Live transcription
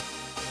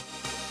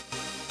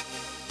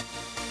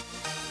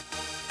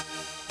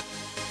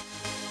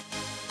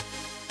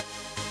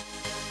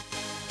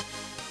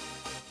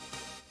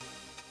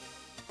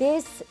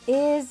This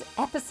is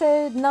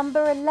episode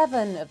number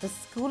 11 of the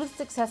School of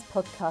Success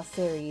podcast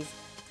series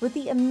with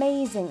the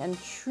amazing and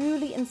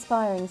truly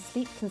inspiring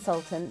sleep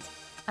consultant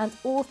and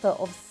author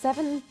of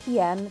 7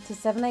 p.m. to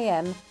 7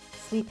 a.m.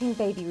 sleeping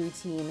baby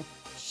routine,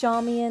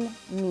 Charmian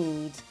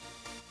Mead.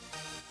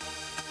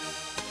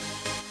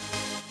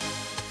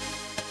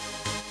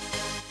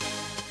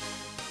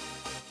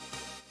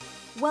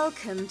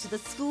 Welcome to the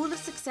School of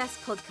Success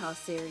podcast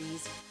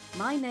series.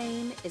 My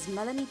name is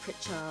Melanie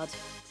Pritchard,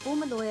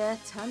 former lawyer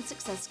turned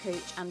success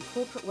coach and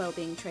corporate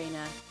wellbeing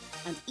trainer,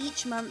 and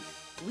each month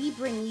we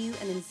bring you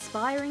an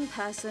inspiring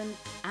person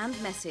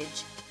and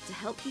message to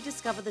help you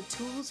discover the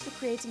tools for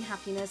creating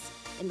happiness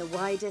in the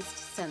widest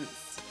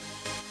sense.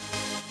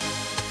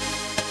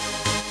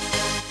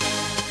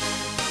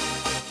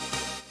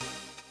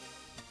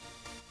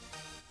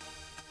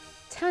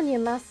 Tanya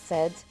Mass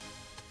said,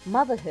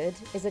 "Motherhood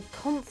is a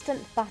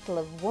constant battle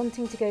of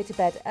wanting to go to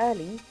bed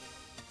early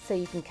so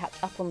you can catch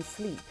up on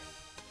sleep,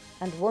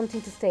 and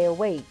wanting to stay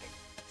awake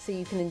so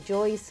you can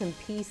enjoy some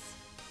peace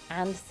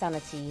and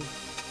sanity."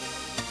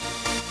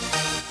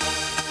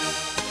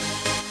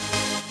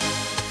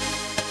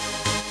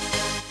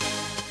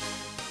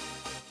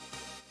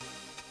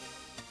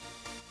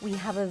 We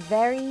have a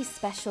very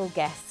special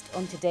guest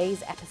on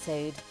today's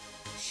episode,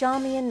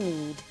 Charmian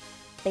Mead,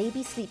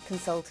 baby sleep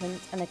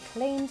consultant and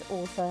acclaimed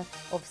author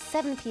of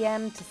 7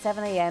 p.m. to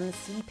 7 a.m.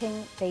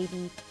 sleeping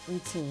baby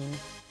routine,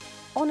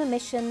 on a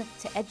mission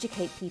to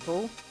educate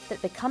people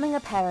that becoming a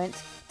parent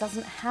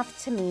doesn't have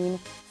to mean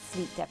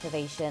sleep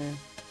deprivation.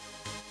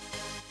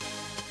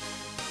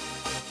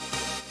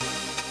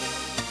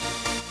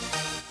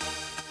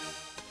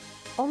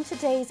 On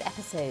today's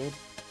episode,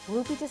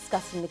 we'll be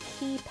discussing the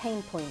key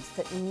pain points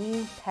that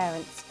new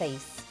parents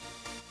face,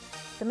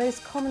 the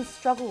most common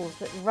struggles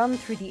that run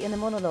through the inner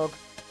monologue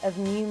of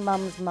new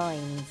mums'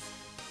 minds,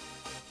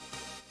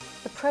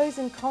 the pros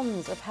and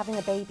cons of having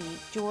a baby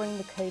during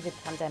the COVID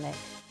pandemic,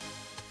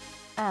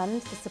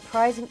 and the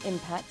surprising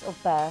impact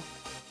of birth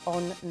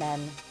on men.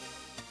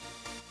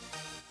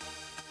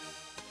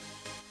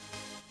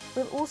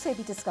 We'll also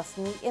be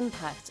discussing the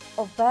impact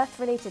of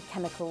birth-related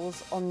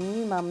chemicals on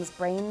new mums'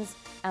 brains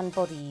and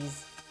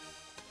bodies,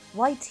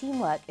 why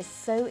teamwork is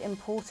so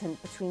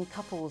important between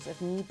couples of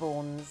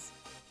newborns,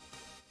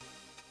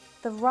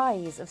 the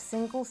rise of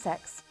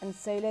single-sex and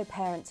solo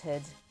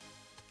parenthood,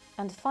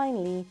 and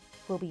finally,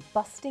 we'll be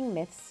busting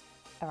myths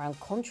around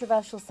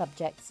controversial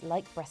subjects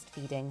like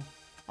breastfeeding,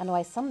 and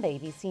why some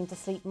babies seem to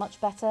sleep much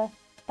better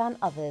than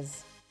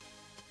others.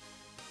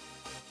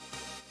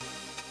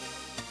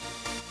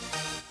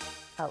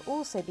 I'll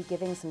also be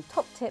giving some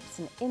top tips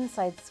and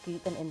inside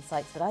scoop and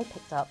insights that I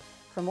picked up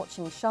from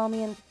watching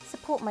Charmian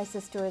support my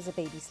sister as a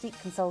baby sleep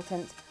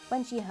consultant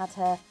when she had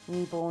her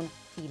newborn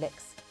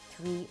Felix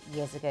 3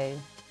 years ago.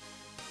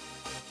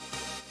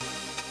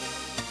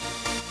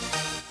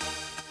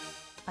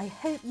 I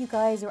hope you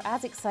guys are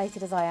as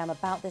excited as I am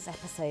about this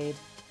episode.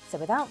 So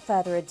without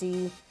further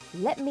ado,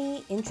 let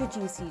me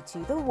introduce you to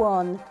the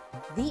one,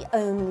 the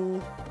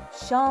only,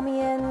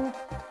 Charmian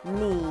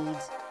Mead.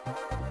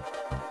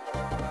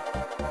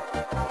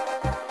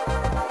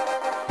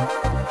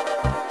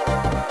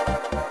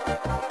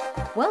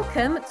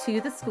 Welcome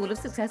to the School of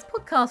Success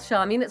podcast,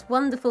 Charmian. It's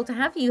wonderful to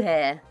have you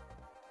here.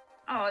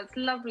 Oh, it's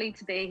lovely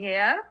to be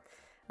here.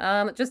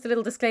 Just a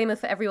little disclaimer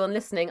for everyone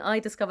listening. I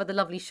discovered the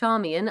lovely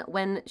Charmian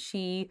when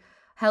she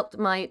helped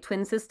my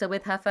twin sister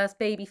with her first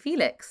baby,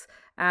 Felix.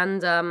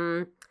 And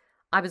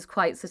I was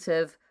quite sort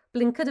of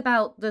blinkered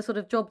about the sort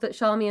of job that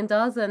Charmian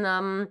does. And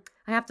I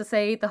have to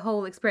say the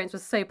whole experience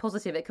was so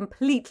positive. It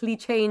completely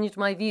changed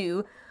my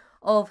view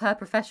of her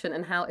profession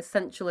and how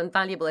essential and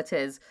valuable it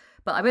is.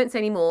 But I won't say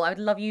any more. I would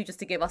love you just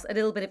to give us a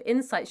little bit of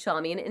insight,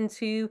 Charmian,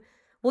 into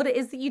what it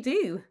is that you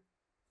do.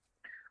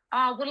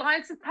 Well,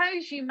 I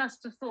suppose you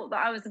must have thought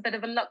that I was a bit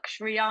of a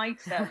luxury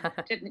item,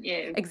 didn't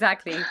you?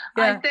 Exactly.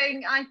 Yeah.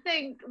 I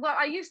think, well,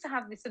 I used to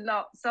have this a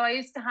lot. So I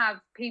used to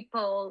have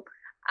people,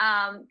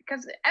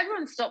 because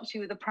everyone stops you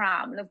with a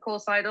pram. And of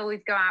course, I'd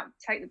always go out,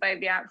 take the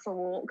baby out for a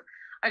walk.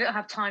 I don't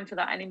have time for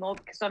that anymore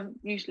because I'm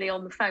usually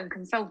on the phone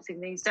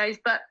consulting these days.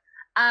 But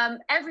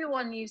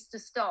everyone used to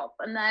stop.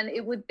 And then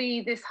it would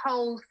be this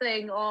whole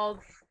thing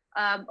of,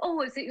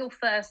 oh, is it your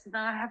first? And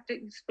then I have to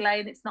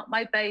explain it's not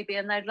my baby.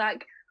 And they'd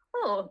like,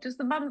 oh, does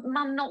the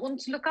mum not want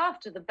to look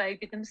after the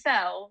baby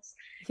themselves?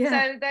 Yeah.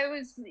 So there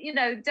was,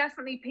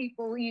 definitely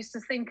people used to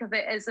think of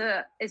it as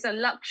a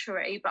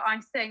luxury. But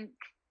I think,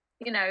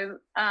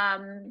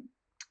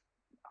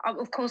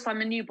 of course,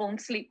 I'm a newborn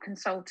sleep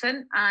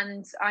consultant,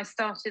 and I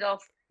started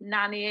off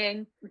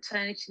nannying,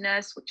 maternity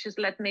nurse, which has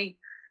led me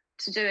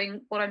to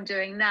doing what I'm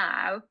doing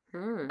now.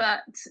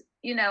 But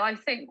I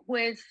think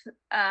with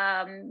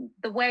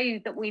the way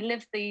that we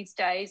live these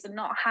days and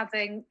not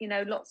having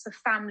lots of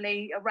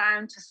family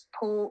around to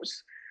support,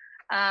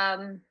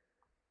 then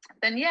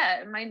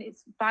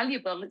it's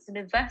valuable. It's an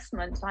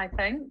investment, I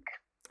think.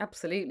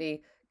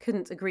 Absolutely,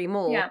 couldn't agree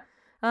more. Yeah.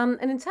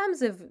 And in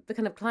terms of the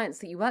kind of clients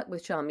that you work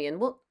with, Charmian,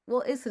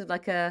 what is sort of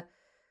like a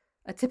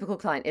A typical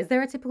client. Is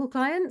there a typical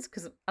client?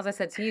 Because as I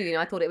said to you,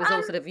 I thought it was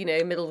all sort of,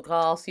 middle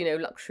class,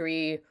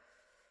 luxury.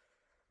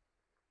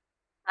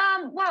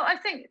 Well, I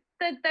think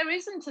that there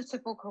isn't a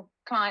typical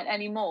client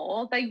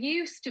anymore. There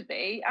used to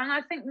be, and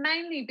I think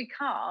mainly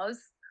because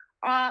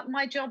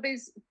my job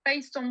is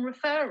based on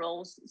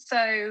referrals.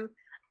 So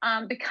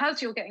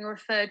because you're getting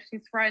referred to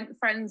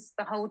friends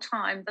the whole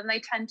time, then they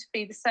tend to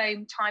be the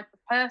same type of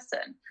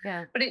person.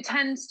 Yeah. But it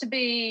tends to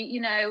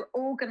be,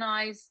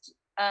 organised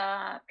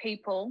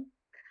people,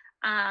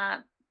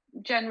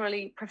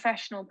 generally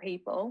professional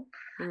people.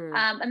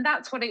 And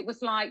that's what it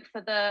was like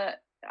for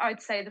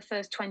I'd say the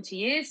first 20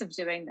 years of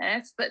doing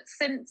this. But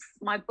since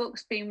my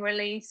book's been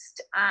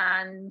released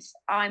and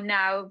I'm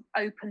now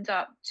opened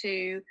up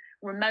to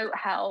remote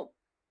help,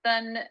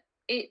 then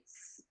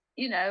it's,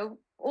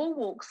 all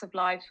walks of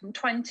life, from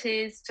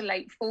 20s to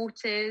late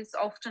 40s.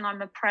 Often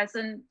I'm a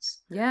present.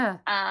 Yeah.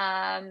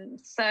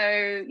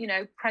 So,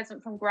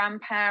 present from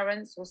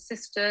grandparents or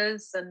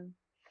sisters. And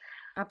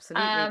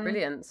absolutely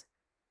brilliant.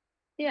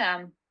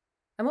 Yeah.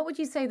 And what would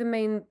you say the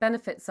main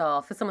benefits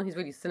are for someone who's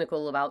really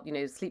cynical about,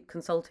 sleep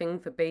consulting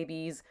for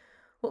babies?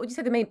 What would you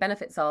say the main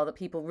benefits are that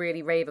people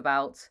really rave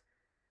about?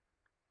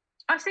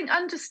 I think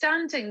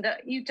understanding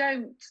that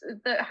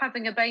that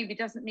having a baby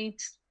doesn't need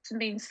to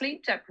mean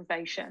sleep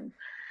deprivation.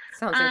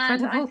 Sounds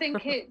incredible.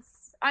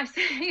 I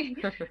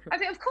think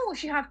of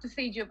course you have to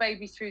feed your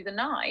baby through the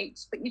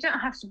night, but you don't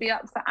have to be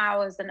up for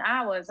hours and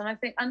hours. And I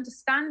think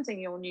understanding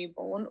your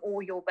newborn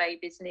or your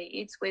baby's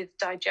needs with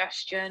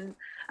digestion,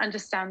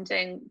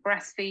 understanding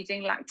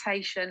breastfeeding,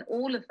 lactation,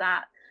 all of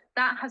that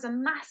has a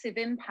massive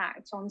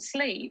impact on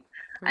sleep.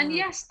 And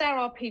yes, there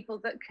are people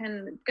that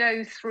can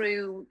go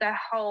through their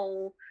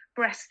whole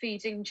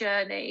breastfeeding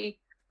journey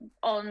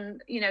on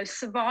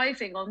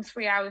surviving on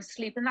 3 hours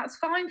sleep, and that's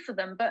fine for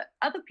them, but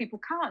other people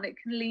can't. It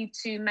can lead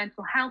to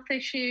mental health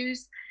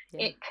issues.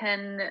 It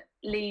can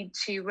lead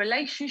to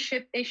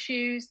relationship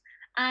issues,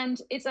 and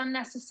it's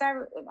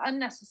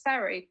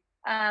unnecessary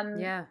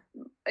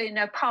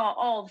part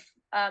of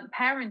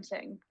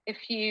parenting.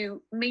 If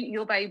you meet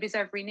your baby's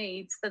every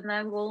needs, then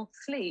they will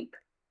sleep.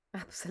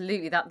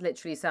 Absolutely. That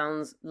literally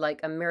sounds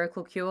like a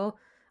miracle cure.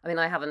 I mean,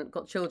 I haven't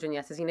got children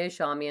yet, as you know,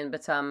 Charmian,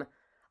 but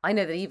I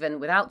know that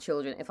even without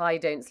children, if I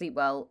don't sleep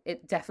well,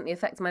 it definitely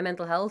affects my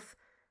mental health.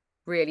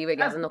 Really,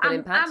 really has a knock-on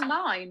impact. And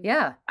mine.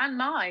 Yeah. And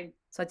mine.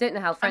 So I don't know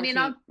how, frankly,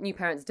 new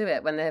parents do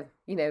it when they're,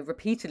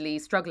 repeatedly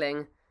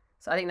struggling.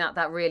 So I think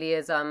that really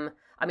is,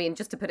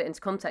 just to put it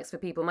into context for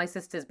people, my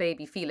sister's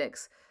baby,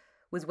 Felix,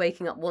 was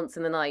waking up once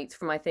in the night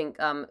from, I think,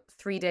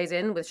 3 days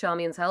in with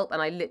Charmian's help,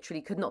 and I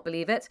literally could not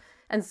believe it.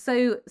 And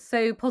so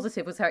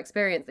positive was her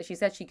experience that she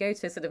said she'd go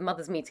to sort of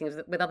mothers' meetings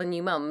with other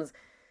new mums,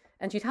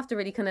 and she'd have to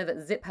really kind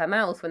of zip her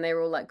mouth when they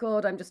were all like,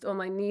 God, I'm just on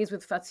my knees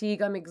with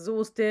fatigue. I'm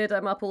exhausted.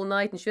 I'm up all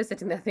night. And she was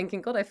sitting there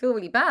thinking, God, I feel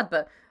really bad,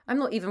 but I'm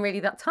not even really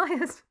that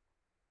tired.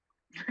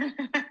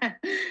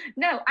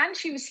 No, and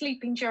she was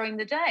sleeping during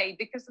the day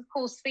because, of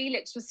course,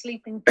 Felix was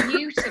sleeping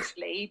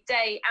beautifully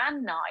day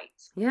and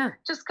night. Yeah.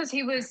 Just because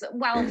he was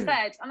well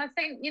fed. And I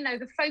think,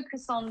 the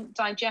focus on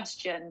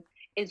digestion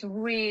is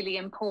really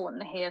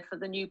important here for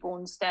the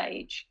newborn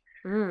stage.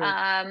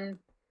 And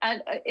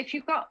if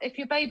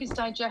your baby's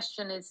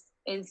digestion is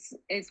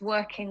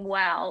working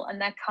well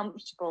and they're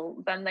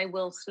comfortable, then they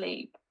will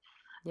sleep.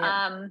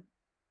 Yeah.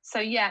 So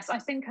yes, I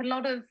think a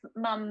lot of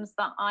mums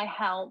that I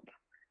help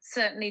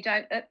certainly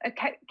don't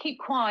keep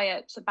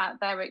quiet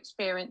about their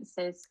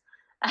experiences.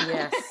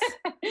 Yes.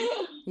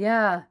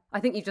 Yeah,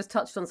 I think you've just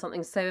touched on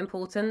something so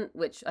important,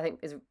 which I think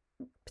is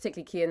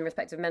particularly key in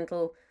respect of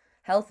mental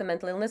health and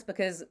mental illness,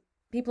 because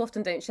people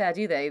often don't share,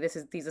 do they?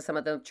 These are some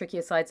of the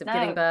trickier sides of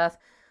giving birth,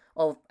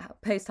 of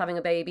post having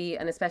a baby,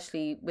 and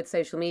especially with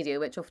social media,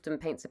 which often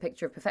paints a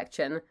picture of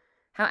perfection.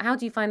 How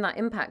do you find that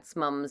impacts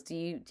mums? Do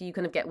you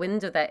kind of get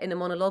wind of their inner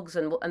monologues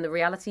and the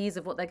realities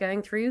of what they're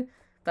going through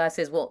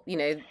versus what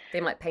they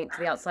might paint to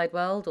the outside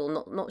world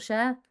or not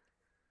share?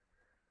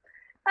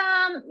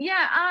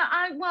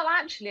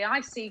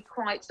 I see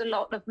quite a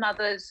lot of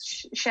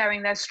mothers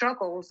sharing their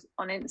struggles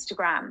on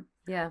Instagram.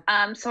 Yeah.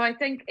 So I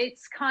think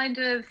it's kind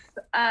of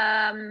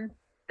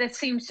there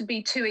seems to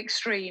be two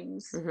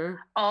extremes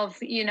of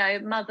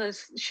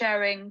mothers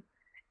sharing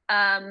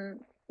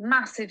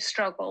massive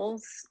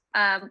struggles,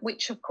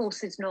 which of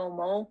course is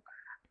normal,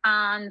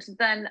 and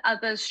then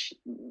others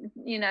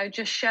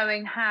just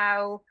showing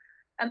how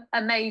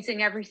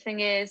amazing everything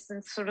is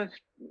and sort of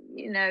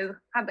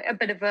have a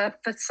bit of a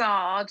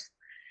facade.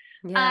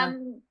 Yeah.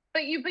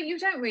 But you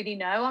don't really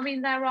know. I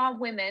mean, there are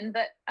women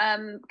that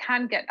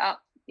can get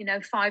up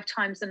 5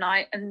 times a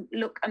night and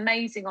look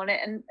amazing on it,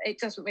 and it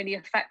doesn't really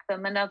affect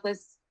them, and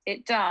others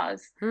it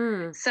does.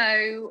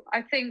 So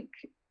I think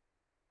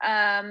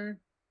I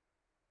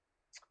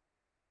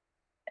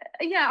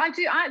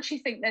do. I actually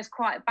think there's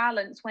quite a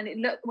balance when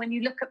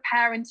you look at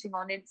parenting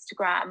on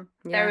Instagram.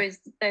 Yeah.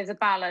 There's a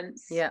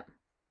balance.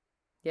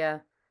 Yeah,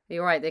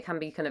 you're right. They can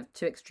be kind of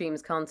two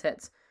extremes, can't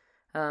it?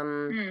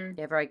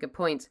 Yeah, very good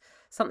point.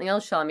 Something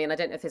else, Charmian, I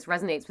don't know if this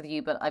resonates with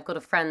you, but I've got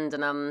a friend,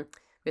 and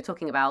we were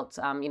talking about,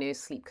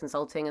 sleep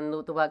consulting and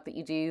the work that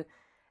you do.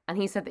 And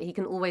he said that he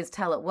can always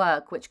tell at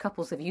work which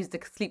couples have used a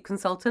sleep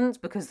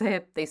consultant because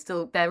they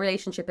still, their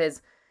relationship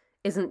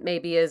isn't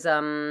maybe as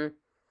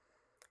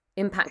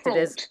impacted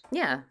as,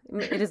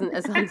 it isn't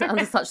as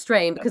under such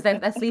strain because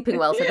they're sleeping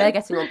well, so they're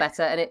getting on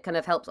better, and it kind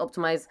of helps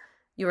optimize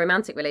your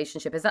romantic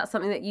relationship. Is that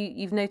something that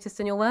you've noticed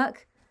in your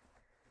work?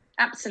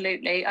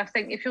 Absolutely. I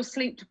think if you're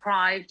sleep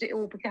deprived, it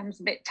all becomes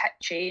a bit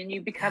tetchy and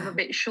you become a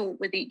bit short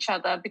with each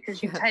other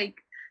because you take,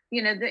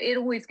 it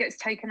always gets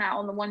taken out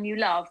on the one you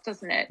love,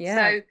 doesn't it? Yeah.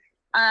 So,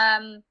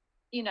 I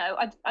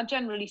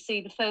generally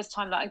see the first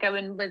time that I go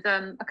in with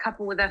a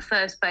couple with their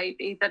first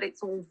baby that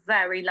it's all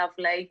very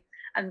lovely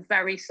and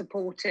very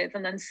supportive.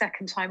 And then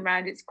second time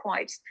round, it's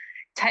quite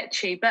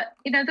tetchy. But,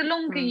 the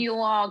longer you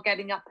are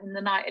getting up in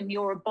the night and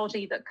you're a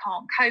body that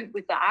can't cope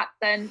with that,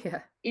 then,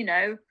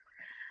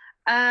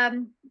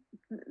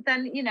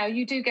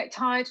 you do get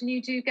tired and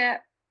you do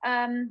get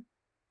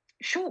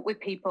short with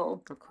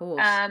people. Of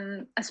course.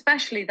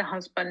 Especially the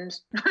husband.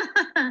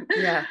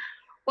 Yeah.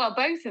 Well,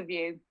 both of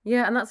you.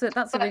 Yeah, and that's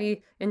a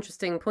really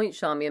interesting point,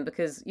 Charmian,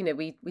 because,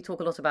 we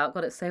talk a lot about,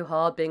 God, it's so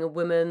hard being a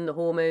woman, the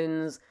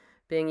hormones,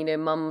 being,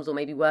 mums or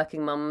maybe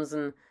working mums.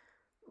 And,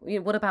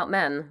 what about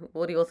men?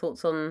 What are your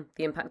thoughts on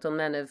the impact on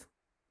men of,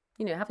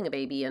 having a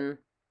baby and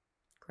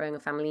growing a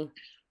family?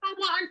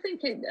 Well, I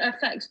think it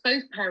affects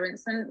both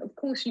parents. And of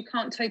course, you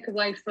can't take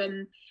away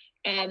from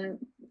a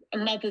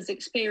mother's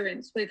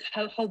experience with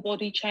her whole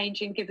body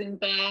changing, giving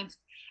birth,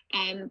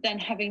 and then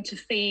having to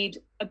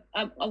feed.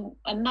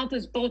 A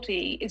mother's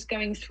body is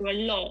going through a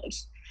lot,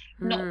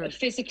 not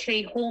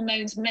physically,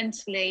 hormones,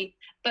 mentally,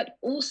 but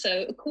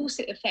also, of course,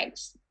 it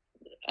affects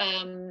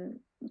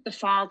the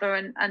father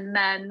and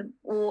men,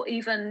 or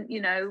even,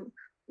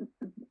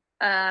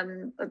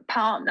 a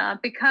partner,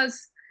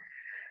 because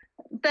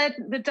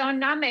the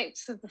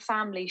dynamics of the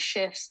family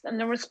shifts and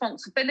the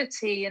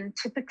responsibility, and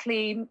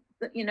typically,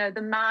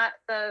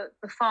 the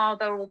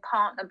father or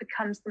partner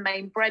becomes the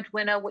main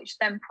breadwinner, which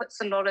then puts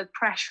a lot of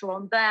pressure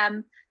on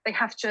them. They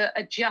have to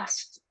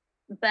adjust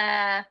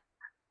their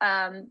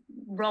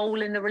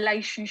role in the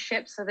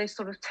relationship, so they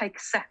sort of take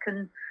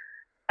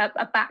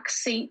a back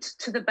seat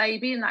to the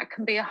baby, and that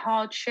can be a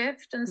hard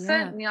shift. And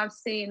certainly I've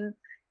seen,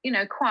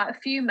 quite a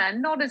few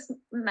men, not as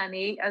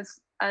many as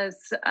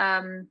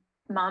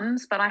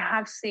mums, but I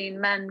have seen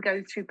men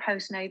go through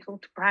postnatal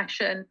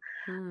depression,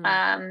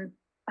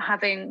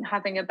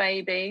 having a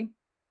baby.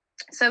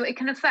 So it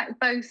can affect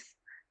both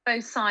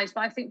sides.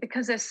 But I think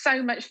because there's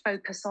so much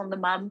focus on the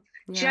mum,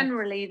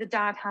 generally the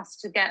dad has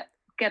to get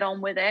on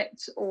with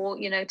it, or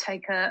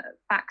take a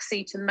back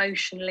seat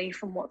emotionally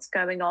from what's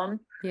going on.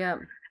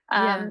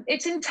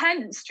 It's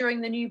intense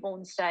during the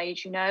newborn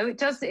stage. It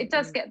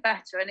does get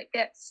better, and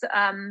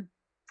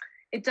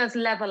it does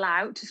level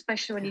out,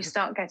 especially when you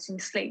start getting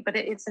sleep, but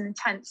it's an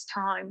intense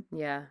time.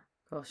 Yeah.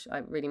 Gosh,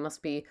 it really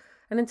must be.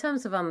 And in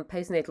terms of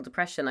postnatal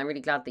depression, I'm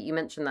really glad that you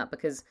mentioned that,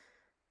 because,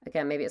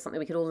 again, maybe it's something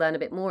we could all learn a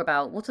bit more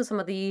about. What are some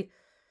of the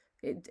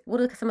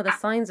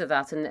signs of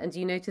that? And do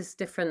you notice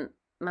different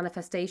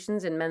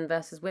manifestations in men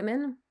versus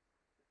women?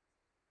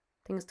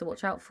 Things to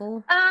watch out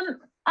for?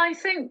 I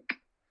think,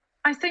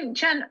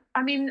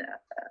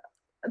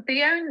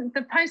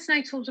 the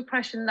postnatal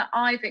depression that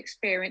I've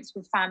experienced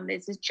with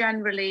families is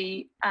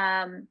generally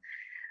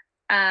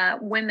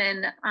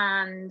women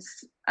and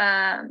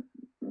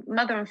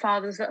mother and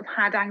fathers that have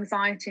had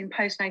anxiety and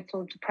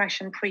postnatal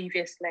depression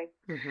previously.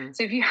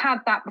 So if you had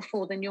that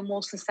before, then you're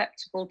more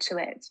susceptible to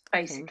it,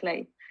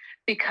 basically,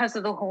 because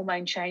of the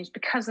hormone change,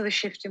 because of the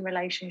shift in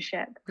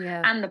relationship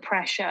and the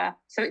pressure.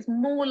 So it's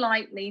more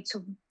likely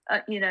to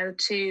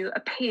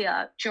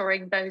appear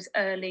during those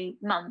early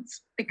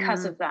months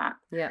because of that.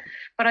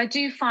 But I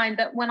do find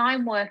that when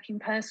I'm working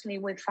personally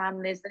with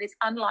families, that it's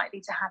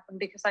unlikely to happen,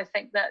 because I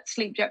think that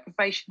sleep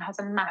deprivation has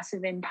a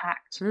massive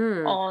impact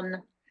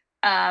on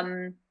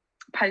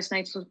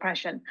postnatal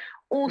depression.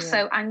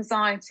 Also,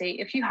 anxiety.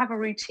 If you have a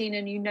routine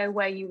and you know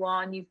where you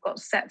are and you've got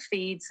set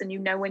feeds and you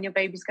know when your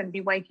baby's going to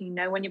be waking, you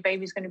know when your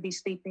baby's going to be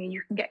sleeping, and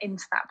you can get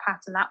into that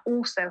pattern, that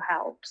also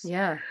helps.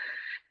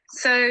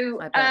 So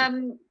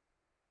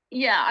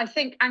I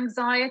think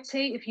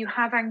anxiety, if you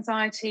have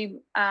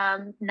anxiety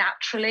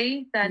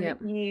naturally, then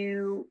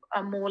you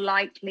are more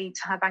likely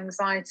to have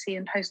anxiety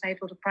and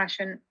postnatal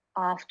depression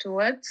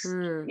afterwards,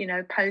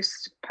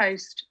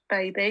 post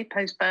baby,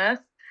 post birth.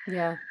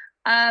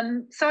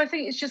 So I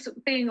think it's just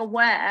being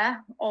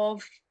aware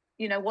of,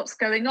 what's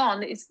going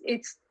on.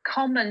 It's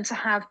common to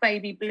have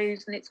baby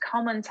blues, and it's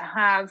common to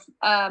have,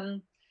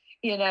 an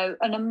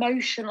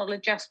emotional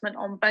adjustment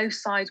on both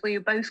sides, where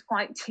you're both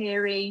quite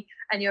teary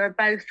and you're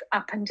both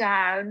up and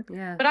down.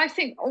 But I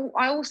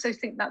also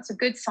think that's a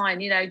good sign.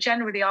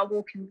 Generally I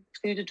walk in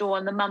through the door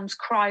and the mum's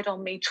cried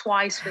on me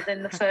twice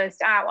within the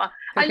first hour.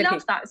 I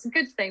love that. It's a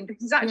good thing,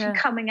 because it's actually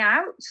coming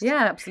out.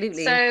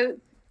 Absolutely. So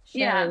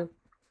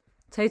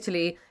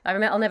totally.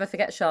 I'll never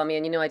forget,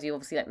 Charmian. I do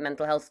obviously like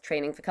mental health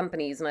training for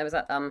companies, and I was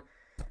at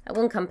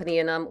one company,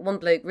 and one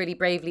bloke really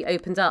bravely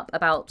opened up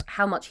about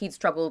how much he'd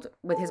struggled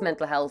with his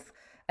mental health,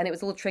 and it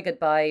was all triggered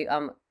by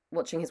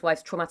watching his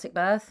wife's traumatic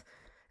birth,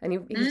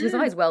 and his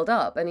eyes welled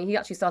up, and he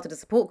actually started a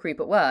support group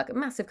at work, a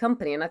massive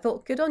company, and I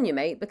thought, good on you,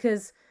 mate,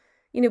 because,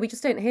 you know, we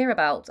just don't hear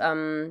about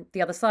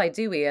the other side,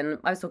 do we? And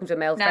I was talking to a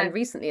male friend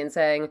recently and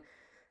saying,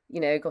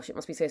 you know, gosh, it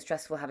must be so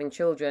stressful having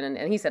children,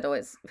 and he said, oh,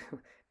 it's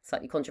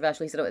slightly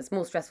controversial, he said, oh, it's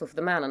more stressful for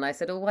the man, and I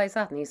said, oh, why is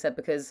that? And he said,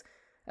 because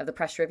of the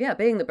pressure of,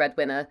 being the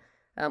breadwinner,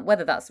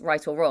 whether that's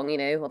right or wrong, you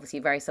know, obviously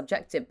very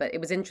subjective, but it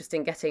was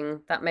interesting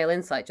getting that male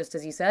insight, just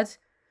as you said.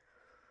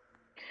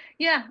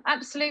 Yeah,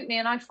 absolutely.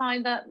 And I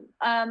find that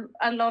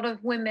a lot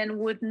of women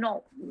would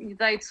not,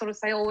 they'd sort of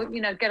say, oh,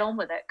 you know, get on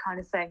with it kind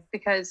of thing,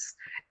 because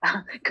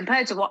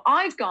compared to what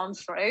I've gone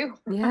through,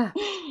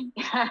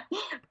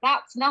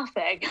 that's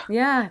nothing.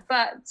 Yeah.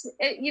 But,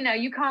 you know,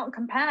 you can't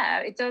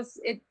compare. It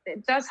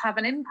does have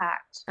an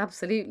impact.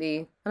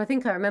 Absolutely. And I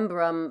think I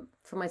remember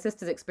from my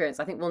sister's experience,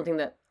 I think one thing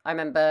that I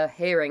remember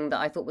hearing that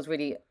I thought was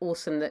really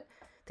awesome that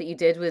you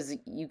did was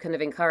you kind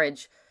of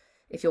encourage,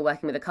 if you're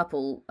working with a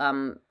couple,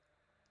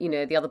 you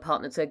know, the other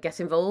partner to get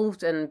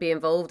involved and be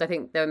involved. I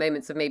think there were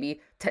moments of maybe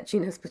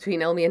tetchiness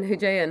between Elmi and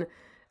OJ,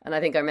 and I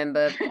think I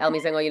remember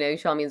Elmi saying, oh, you know,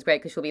 Charmian's great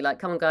because she'll be like,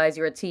 come on guys,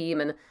 you're a team.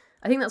 And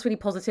I think that's really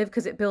positive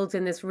because it builds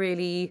in this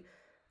really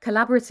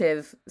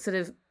collaborative sort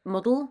of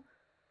model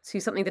to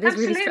something that is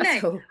really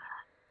stressful.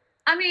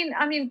 I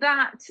mean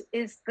that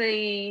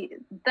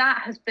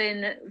has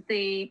been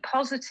the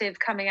positive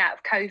coming out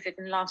of COVID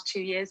in the last 2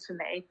 years for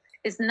me,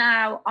 is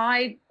now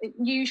I'd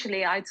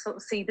sort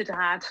of see the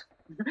dad.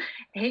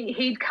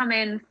 He'd come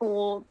in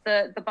for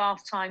the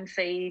bath time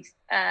feed,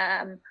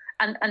 and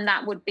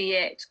that would be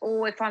it.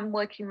 Or if I'm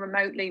working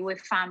remotely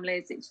with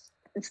families,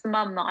 it's the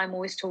mum that I'm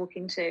always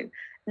talking to.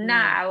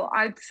 Now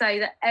I'd say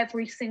that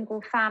every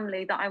single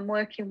family that I'm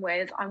working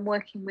with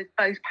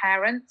both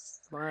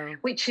parents. Wow.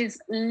 Which is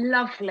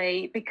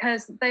lovely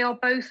because they are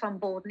both on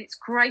board, and it's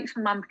great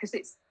for mum because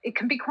it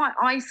can be quite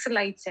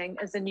isolating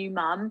as a new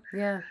mum.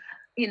 Yeah.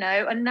 You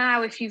know, and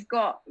now if you've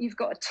got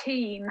a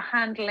team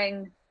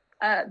handling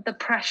the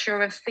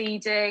pressure of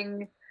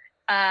feeding,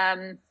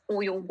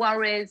 or your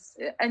worries,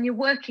 and you're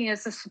working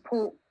as a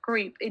support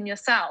group in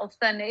yourself,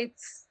 then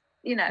it's,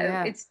 you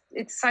know,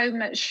 it's so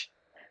much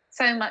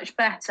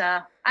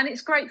better. And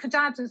it's great for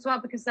dads as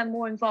well because they're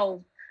more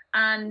involved,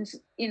 and,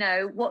 you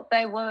know, what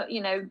they were,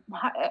 you know,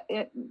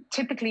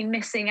 typically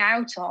missing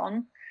out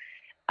on,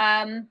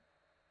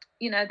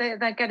 you know,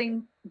 they're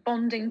getting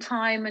bonding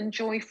time and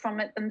joy from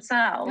it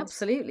themselves.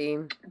 Absolutely.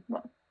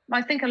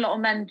 I think a lot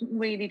of men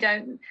really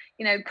don't,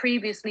 you know,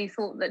 previously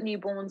thought that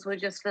newborns were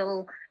just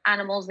little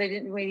animals. They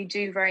didn't really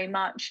do very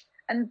much.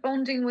 And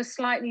bonding was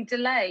slightly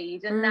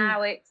delayed. And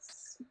now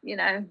it's, you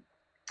know,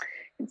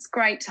 it's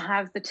great to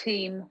have the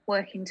team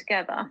working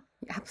together.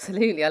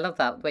 Absolutely. I love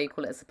that, the way you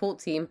call it, a support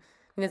team.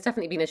 I mean, there's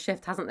definitely been a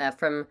shift, hasn't there,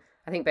 from,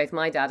 I think both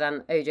my dad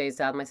and OJ's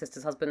dad, my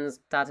sister's husband's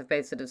dad, have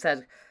both sort of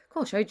said,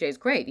 gosh, OJ's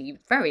great. He's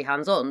very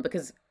hands-on,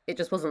 because it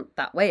just wasn't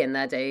that way in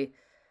their day.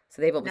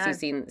 So they've obviously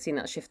seen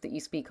that shift that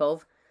you speak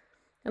of.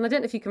 And I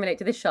don't know if you can relate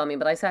to this, Charmian,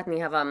 but I certainly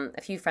have a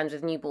few friends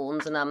with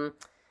newborns, and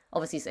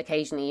obviously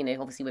occasionally, you know,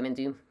 obviously women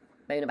do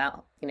moan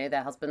about, you know,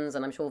 their husbands,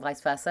 and I'm sure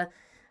vice versa.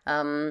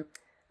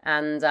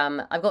 And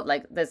I've got,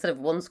 like, there's sort of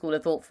one school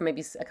of thought from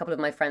maybe a couple of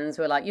my friends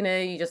who are like, you know,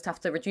 you just have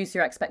to reduce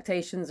your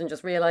expectations and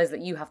just realise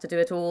that you have to do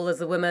it all as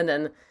a woman,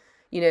 and,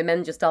 you know,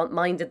 men just aren't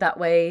minded that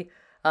way.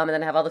 And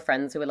then I have other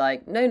friends who are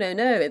like, no,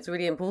 it's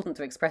really important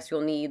to express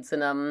your needs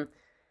and,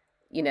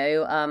 you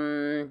know,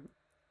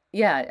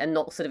 and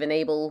not sort of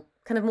enable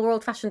kind of more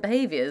old-fashioned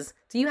behaviours.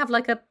 Do you have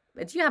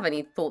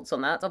any thoughts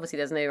on that? Obviously,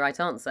 there's no right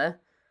answer.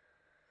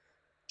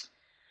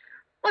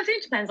 Well, I think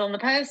it depends on the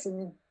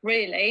person,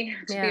 really,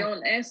 to be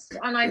honest.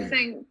 And I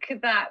think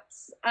that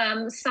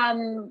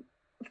some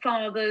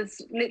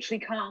fathers literally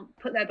can't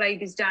put their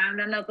babies down,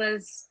 and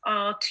others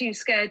are too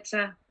scared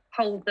to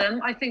hold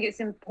them. I think it's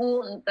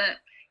important that,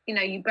 you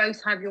know, you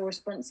both have your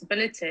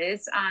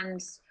responsibilities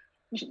and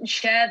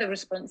share the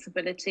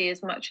responsibility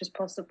as much as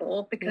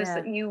possible, because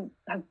you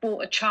have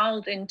brought a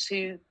child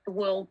into the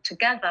world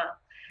together.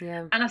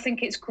 And I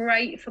think it's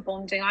great for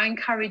bonding. I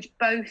encourage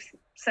both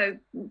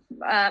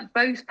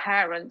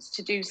parents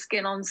to do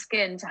skin on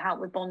skin to help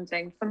with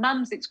bonding. For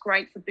mums, it's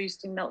great for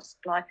boosting milk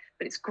supply,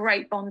 but it's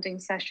great bonding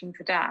session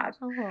for dad.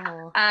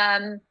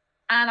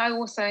 And I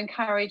also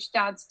encourage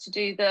dads to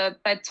do the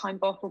bedtime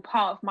bottle.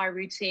 Part of my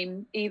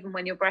routine, even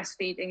when you're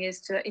breastfeeding,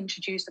 is to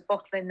introduce a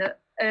bottle in the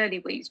early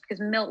weeks, because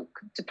milk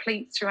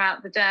depletes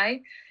throughout the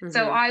day.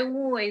 So I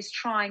always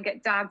try and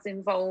get dads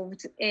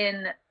involved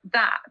in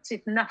that,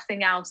 if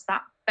nothing else,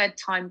 that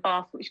bedtime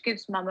bath, which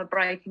gives mum a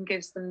break and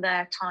gives them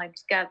their time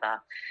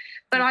together.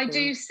 But I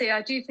do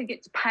think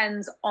it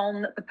depends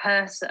on the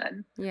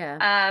person.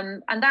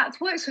 And that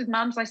works with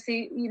mums. I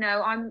see, you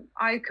know,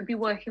 I could be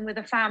working with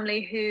a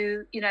family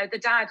who, you know, the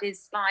dad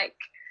is like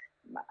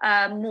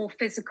more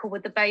physical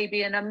with the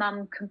baby, and a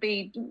mum can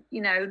be,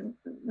 you know,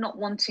 not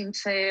wanting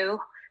to,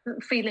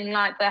 feeling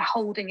like they're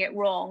holding it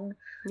wrong.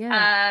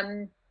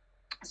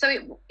 So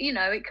it, you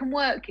know, it can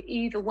work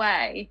either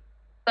way,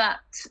 but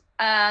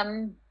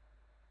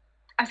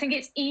I think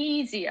it's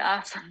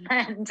easier for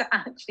men to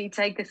actually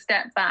take a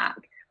step back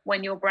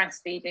when you're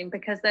breastfeeding,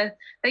 because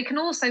they can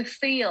also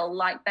feel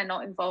like they're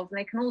not involved, and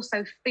they can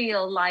also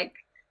feel like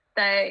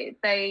they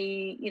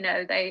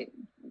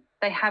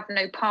have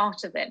no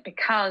part of it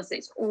because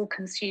it's all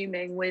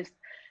consuming with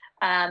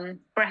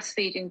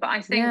breastfeeding. But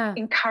I think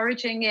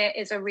encouraging it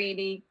is a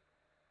really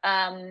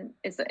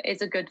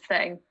is a good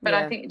thing. But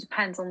I think it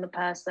depends on the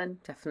person.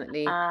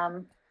 Definitely.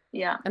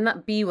 Yeah. And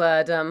that B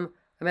word, I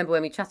remember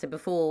when we chatted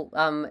before,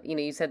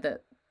 you said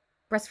that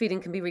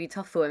breastfeeding can be really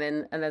tough for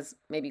women, and there's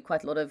maybe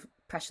quite a lot of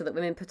pressure that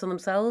women put on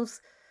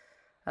themselves.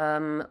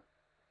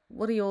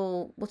 What are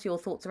your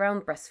thoughts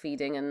around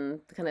breastfeeding and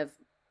the kind of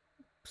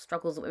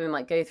struggles that women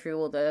might go through,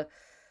 or their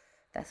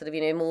sort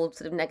of more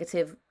sort of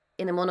negative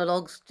inner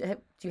monologues? Do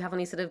you have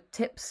any sort of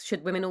tips?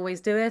 Should women always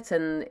do it,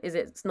 and is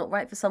it's not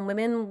right for some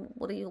women?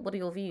 What are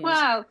your views?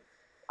 Well,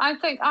 I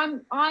think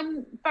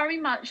I'm very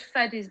much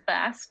fed is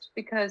best,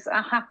 because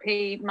a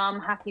happy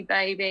mum, happy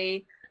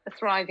baby, a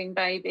thriving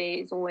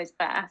baby is always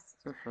best.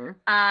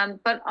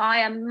 But I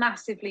am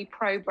massively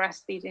pro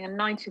breastfeeding, and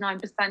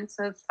 99%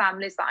 of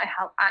families that I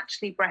help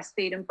actually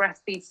breastfeed and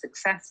breastfeed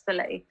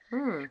successfully.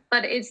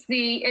 But it's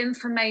the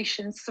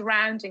information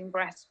surrounding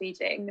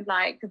breastfeeding,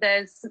 like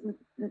there's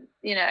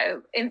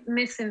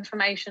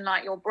misinformation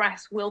like your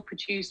breast will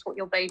produce what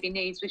your baby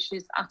needs, which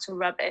is utter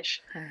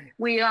rubbish.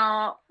 We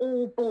are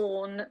all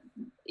born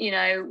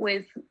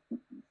with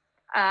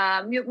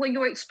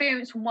your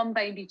experience from one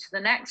baby to the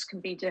next can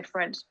be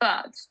different,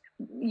 but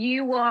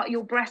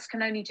your breast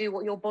can only do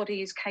what your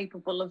body is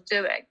capable of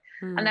doing.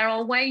 And there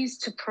are ways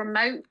to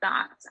promote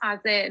that, as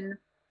in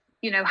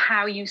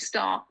how you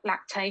start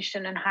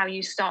lactation and how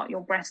you start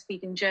your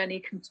breastfeeding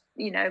journey can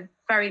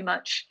very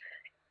much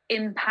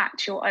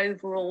impact your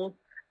overall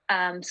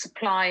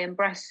supply and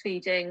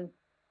breastfeeding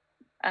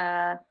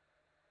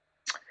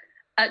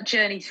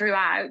journey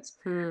throughout.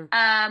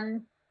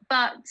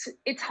 But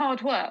it's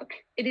hard work.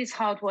 It is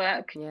hard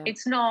work. Yeah.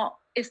 It's not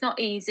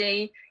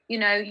easy.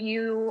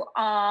 You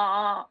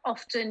are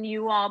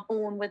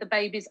born with a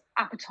baby's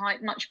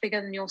appetite much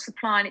bigger than your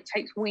supply, and it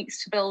takes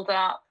weeks to build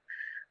up.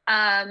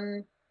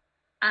 And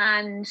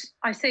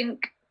I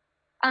think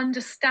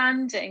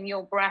understanding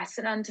your breasts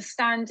and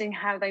understanding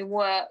how they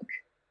work,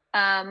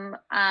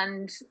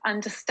 and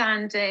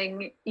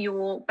understanding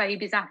your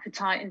baby's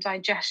appetite and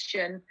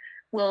digestion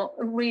will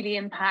really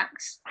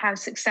impact how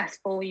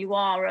successful you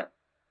are at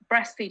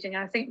breastfeeding.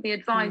 I think the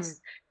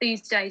advice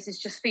these days is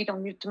just feed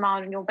on your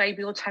demand, and your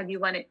baby will tell you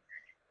when it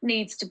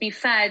needs to be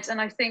fed. And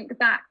I think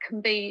that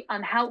can be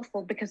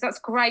unhelpful, because that's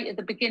great at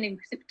the beginning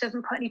because it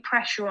doesn't put any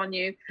pressure on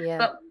you. Yeah.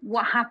 But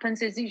what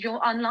happens is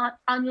you're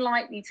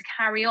unlikely to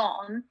carry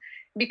on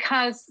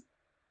because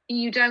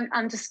you don't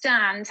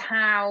understand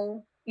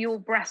how your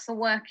breasts are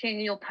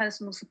working, your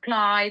personal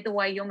supply, the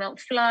way your milk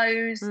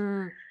flows,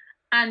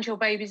 and your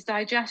baby's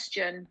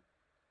digestion.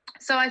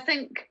 So I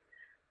think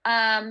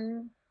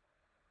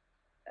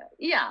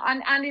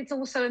and it's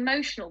also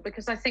emotional,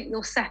 because I think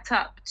you're set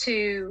up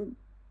to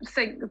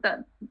think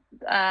that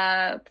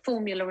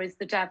formula is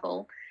the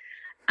devil,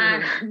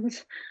 and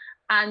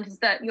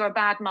that you're a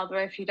bad mother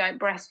if you don't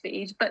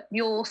breastfeed. But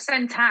you're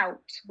sent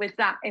out with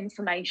that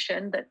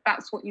information that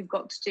that's what you've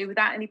got to do,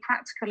 without any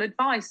practical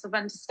advice of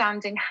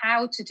understanding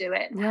how to do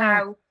it,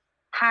 and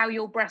how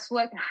your breasts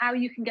work, and how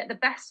you can get the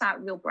best out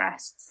of your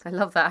breasts. I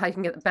love that, how you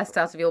can get the best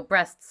out of your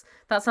breasts.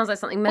 That sounds like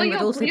something men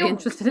would also be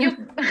interested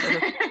in.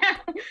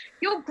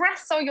 Your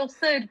breasts are your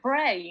third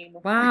brain.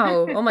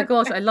 Wow. Oh my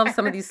gosh, I love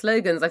some of these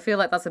slogans. I feel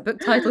like that's a book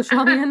title,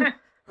 Charmian.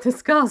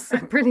 Discuss.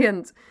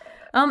 Brilliant.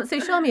 So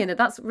Charmian,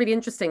 that's really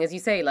interesting. As you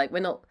say, like, we're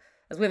not,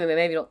 as women, we're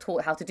maybe not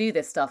taught how to do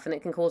this stuff, and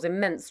it can cause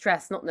immense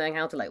stress, not knowing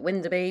how to like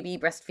wind a baby,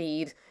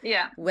 breastfeed.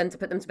 Yeah. When to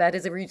put them to bed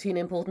is a routine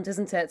important,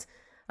 isn't it?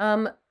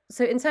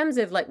 So in terms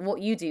of like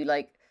what you do,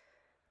 like,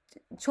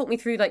 talk me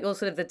through like your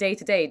sort of the day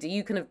to day. Do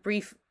you kind of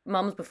brief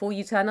mums before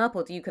you turn up,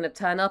 or do you kind of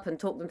turn up and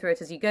talk them through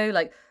it as you go?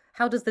 Like,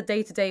 how does the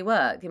day to day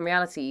work in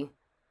reality?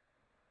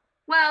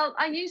 Well,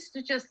 I used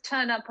to just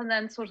turn up and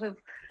then sort of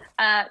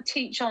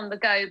teach on the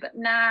go, but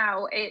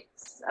now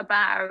it's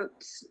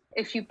about,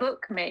 if you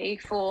book me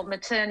for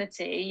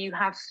maternity,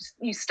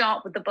 you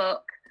start with the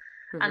book,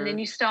 and then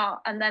you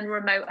start, and then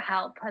remote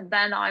help, and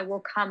then I will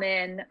come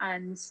in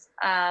and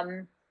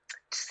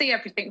see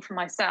everything for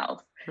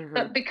myself.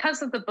 But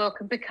because of the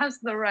book and because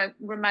of the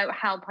remote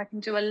help, I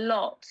can do a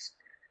lot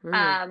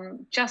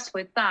just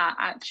with that,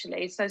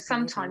 actually. So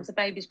sometimes the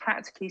baby's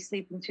practically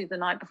sleeping through the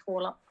night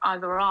before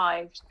I've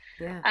arrived.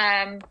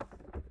 I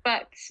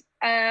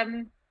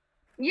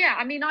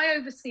mean, I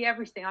oversee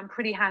everything. I'm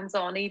pretty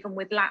hands-on, even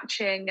with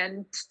latching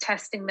and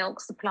testing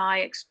milk supply,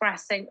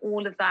 expressing,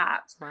 all of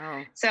that.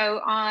 Wow. So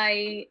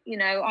I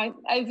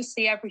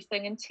oversee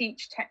everything and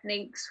teach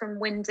techniques from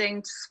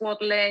winding to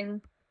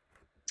swaddling,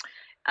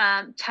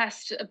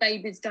 test a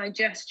baby's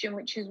digestion,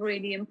 which is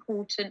really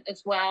important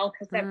as well,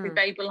 because every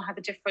baby will have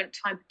a different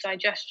type of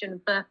digestion, a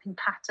birthing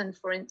pattern,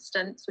 for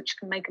instance, which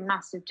can make a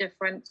massive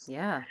difference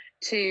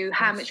to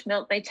how much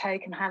milk they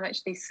take and how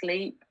much they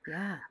sleep.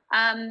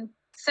 I'm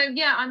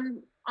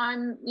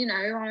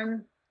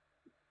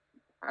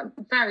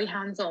very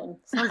hands-on.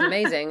 Sounds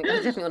amazing. I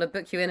definitely want to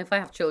book you in if I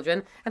have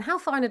children. And how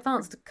far in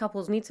advance do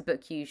couples need to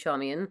book you,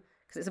 Charmian?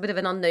 Because it's a bit of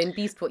an unknown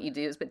beast what you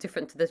do. It's a bit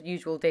different to the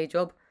usual day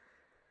job.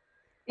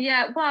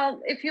 Yeah,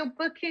 well, if you're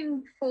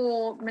booking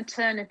for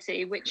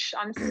maternity, which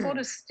I'm sort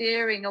of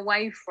steering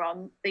away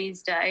from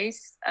these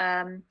days,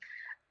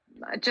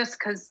 just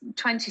because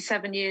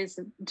 27 years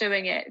of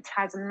doing it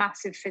has a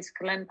massive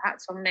physical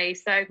impact on me.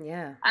 So,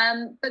 yeah.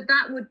 But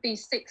that would be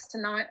 6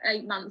 to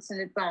 8 months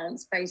in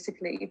advance,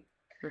 basically.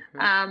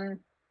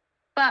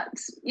 But,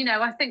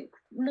 I think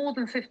more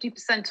than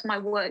 50% of my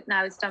work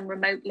now is done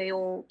remotely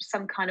or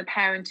some kind of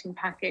parenting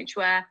package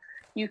where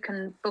you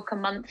can book a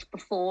month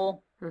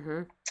before,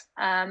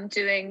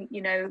 doing,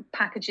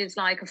 packages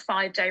like a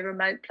 5-day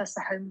remote plus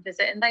a home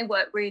visit, and they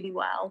work really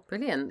well.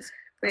 Brilliant.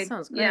 That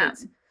sounds great. Yeah.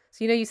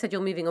 So, you said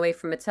you're moving away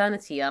from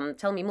maternity.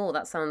 Tell me more.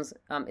 That sounds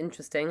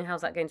interesting.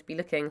 How's that going to be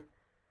looking?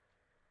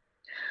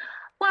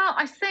 Well,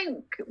 I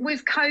think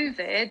with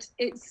COVID,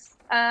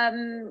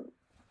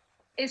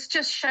 it's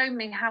just shown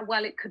me how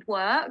well it could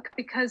work,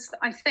 because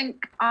I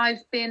think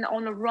I've been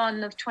on a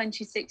run of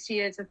 26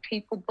 years of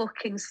people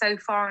booking so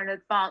far in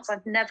advance.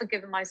 I've never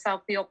given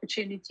myself the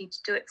opportunity to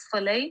do it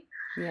fully.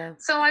 Yeah.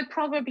 So I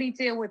probably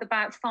deal with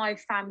about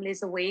 5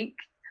 families a week.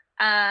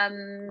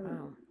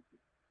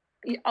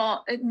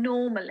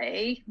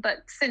 Normally, but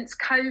since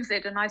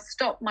COVID and I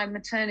stopped my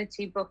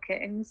maternity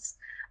bookings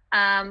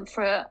I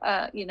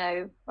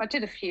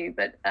did a few,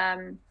 but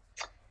then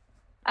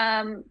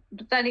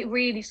it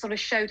really sort of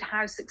showed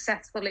how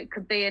successful it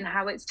could be and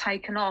how it's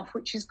taken off,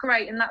 which is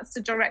great. And that's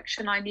the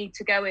direction I need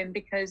to go in,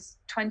 because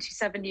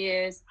 27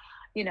 years,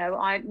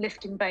 I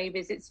lifting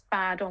babies, it's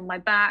bad on my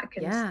back,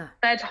 and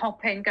bed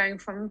hopping, going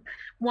from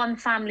one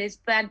family's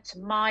bed to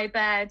my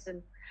bed,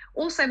 and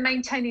also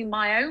maintaining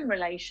my own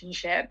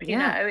relationship.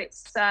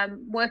 It's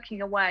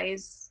working away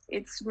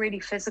it's really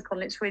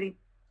physical, it's really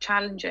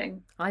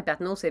challenging. I bet.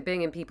 And also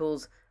being in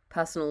people's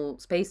personal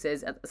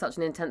spaces at such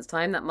an intense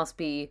time, that must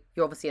be,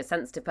 you're obviously a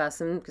sensitive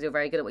person because you're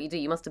very good at what you do.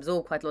 You must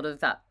absorb quite a lot of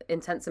that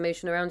intense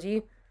emotion around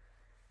you.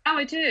 Oh,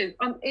 I do.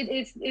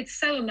 It's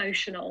so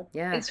emotional.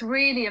 Yeah. It's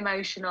really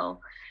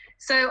emotional.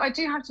 So I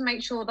do have to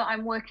make sure that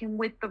I'm working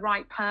with the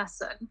right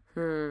person,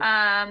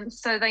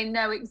 so they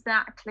know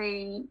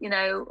exactly,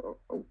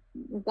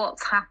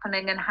 what's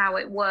happening and how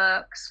it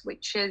works,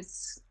 which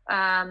is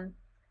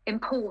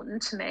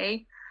important to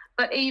me.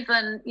 But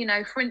even,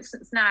 for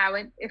instance, now,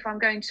 if I'm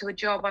going to a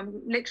job, I'm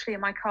literally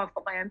in my car, I've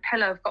got my own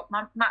pillow, I've got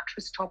my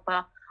mattress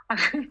topper,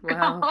 I've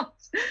got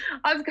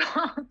a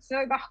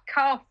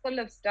car full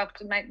of stuff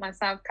to make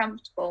myself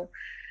comfortable.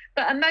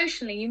 But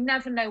emotionally, you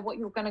never know what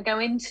you're going to go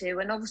into.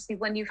 And obviously,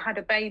 when you've had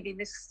a baby,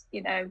 this,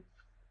 it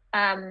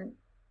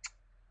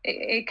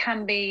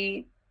can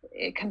be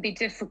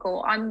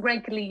difficult. I'm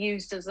regularly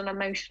used as an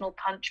emotional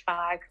punch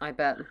bag. I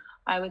bet.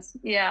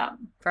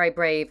 Very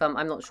brave.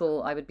 I'm not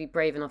sure I would be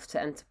brave enough to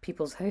enter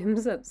people's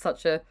homes at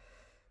such a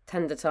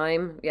tender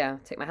time. Yeah,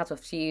 take my hat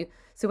off to you.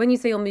 So when you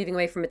say you're moving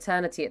away from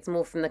maternity, it's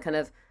more from the kind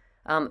of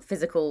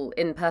physical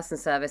in-person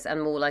service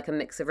and more like a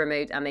mix of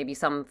remote and maybe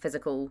some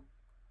physical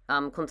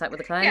contact with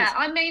the client?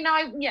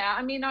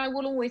 I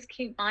will always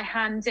keep my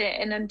hand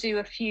in and do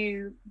a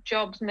few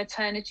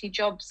maternity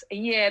jobs a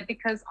year,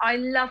 because I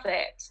love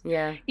it.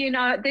 Yeah.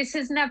 This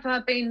has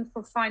never been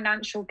for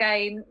financial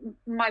gain.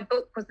 My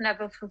book was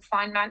never for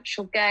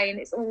financial gain.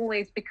 It's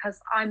always because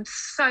I'm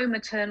so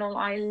maternal.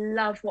 I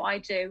love what I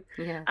do.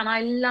 Yeah. And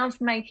I love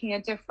making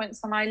a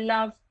difference, and I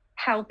love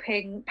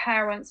helping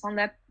parents on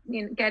their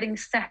getting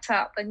set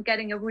up and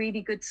getting a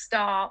really good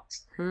start.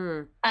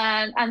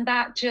 And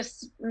that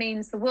just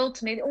means the world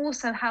to me. It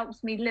also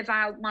helps me live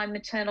out my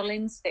maternal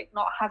instinct,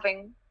 not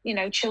having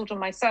children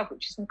myself,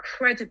 which is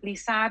incredibly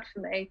sad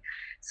for me.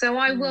 So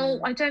I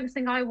don't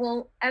think I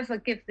will ever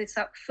give this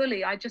up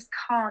fully. I just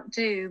can't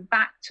do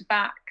back to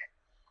back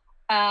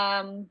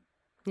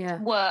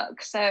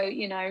work. So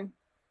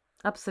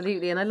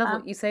absolutely. And I love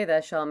what you say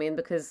there, Charmian,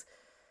 because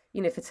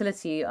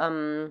fertility,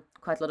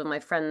 quite a lot of my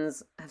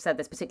friends have said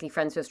this, particularly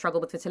friends who have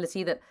struggled with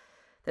fertility, that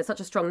there's such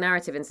a strong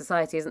narrative in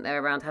society, isn't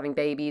there, around having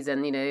babies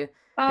and, being the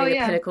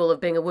pinnacle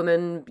of being a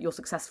woman. You're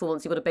successful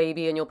once you've got a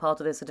baby and you're part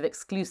of this sort of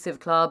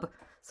exclusive club.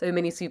 So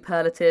many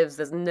superlatives.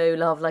 There's no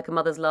love like a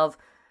mother's love.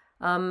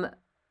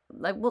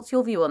 What's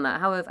your view on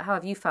that? How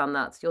have you found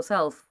that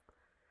yourself?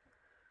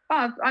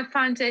 I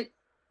find it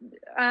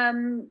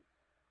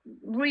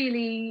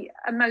really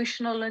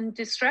emotional and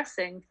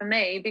distressing for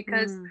me,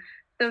 because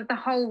the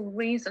whole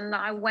reason that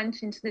I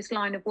went into this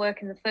line of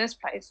work in the first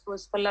place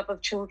was for love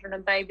of children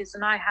and babies.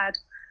 And I had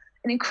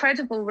an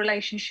incredible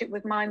relationship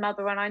with my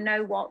mother, and I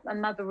know what a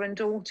mother and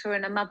daughter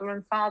and a mother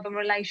and father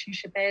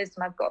relationship is.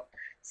 And I've got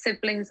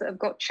siblings that have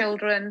got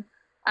children.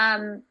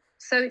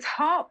 So it's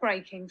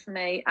heartbreaking for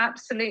me,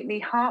 absolutely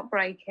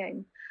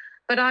heartbreaking.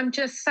 But I'm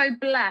just so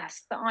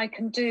blessed that I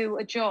can do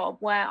a job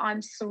where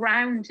I'm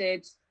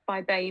surrounded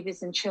by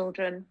babies and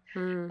children.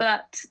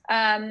 But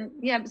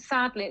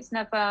sadly, it's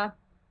never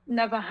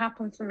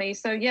happened for me.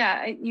 So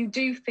you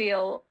do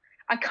feel,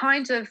 I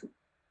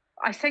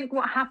think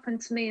what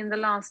happened to me in the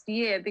last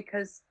year,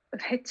 because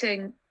of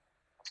hitting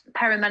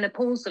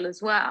perimenopausal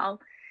as well,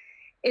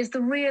 is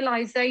the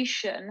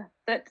realization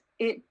that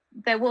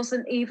there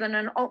wasn't even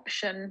an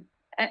option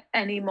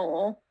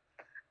anymore,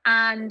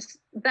 and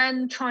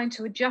then trying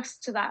to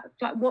adjust to that.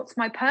 Like, what's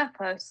my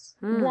purpose?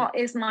 What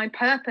is my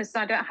purpose?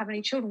 I don't have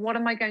any children. What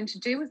am I going to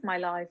do with my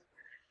life?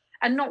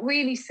 And not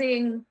really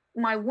seeing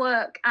my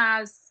work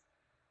as,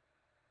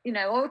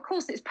 well, of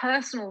course it's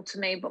personal to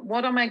me, but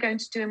what am I going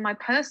to do in my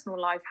personal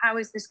life? How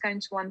is this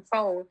going to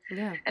unfold?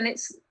 Yeah. And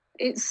it's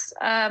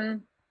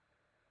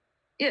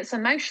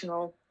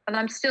emotional, and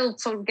I'm still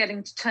sort of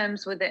getting to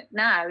terms with it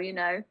now,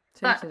 Totally.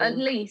 But at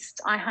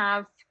least I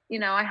have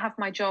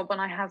my job,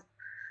 and I have,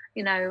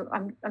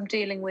 I'm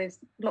dealing with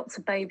lots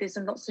of babies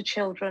and lots of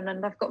children,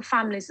 and I've got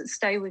families that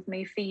stay with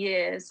me for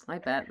years. I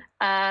bet.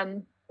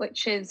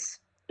 Which is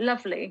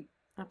lovely.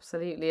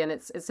 Absolutely. And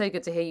it's so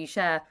good to hear you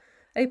share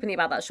openly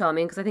about that,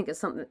 Charmian, because I think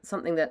it's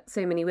something that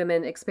so many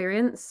women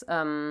experience.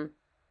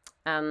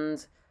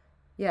 And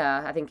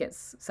yeah, I think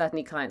it's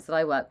certainly clients that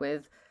I work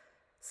with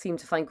seem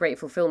to find great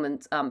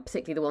fulfillment,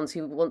 particularly the ones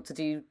who want to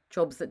do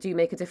jobs that do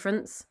make a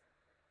difference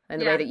in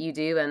the way that you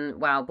do. And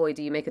wow, boy,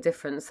 do you make a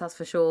difference, that's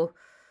for sure.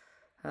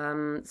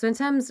 So in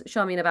terms,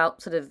 Charmian,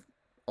 about sort of,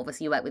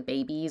 obviously you work with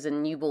babies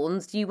and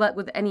newborns. Do you work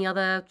with any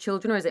other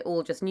children, or is it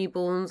all just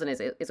newborns? And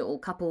is it all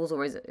couples,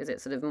 or is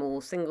it sort of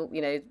more single,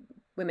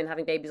 women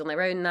having babies on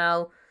their own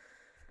now?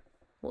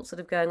 What's sort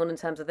of going on in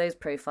terms of those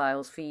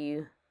profiles for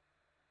you?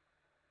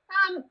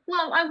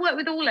 Well, I work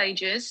with all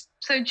ages,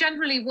 so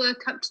generally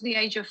work up to the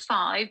age of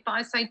 5, but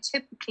I say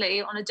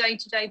typically on a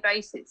day-to-day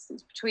basis,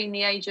 it's between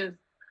the age of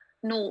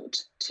 0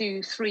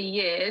 to 3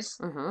 years.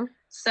 Mm-hmm.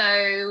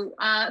 So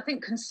I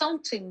think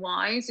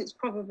consulting-wise, it's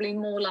probably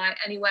more like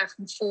anywhere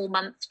from 4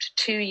 months to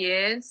 2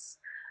 years.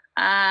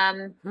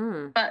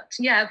 But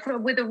yeah,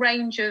 with a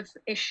range of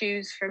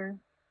issues from,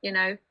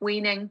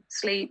 weaning,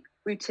 sleep,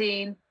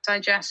 routine,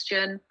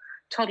 digestion,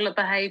 toddler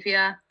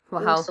behaviour.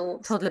 Wow, all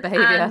sorts. Toddler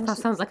behaviour. That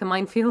sounds like a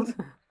minefield.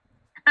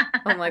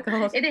 Oh my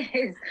God. It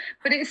is,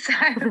 but it's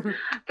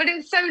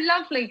so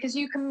lovely because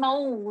you can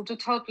mould a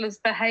toddler's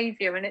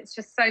behaviour, and it's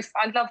just so.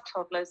 I love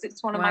toddlers.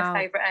 It's one of my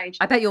favourite ages.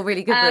 I bet you're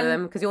really good with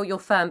them because you're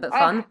firm but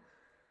fun.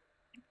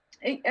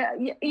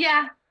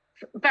 Yeah,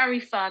 very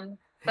fun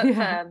but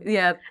firm.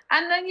 Yeah.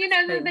 And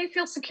then they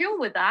feel secure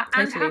with that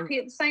and happy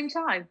at the same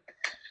time.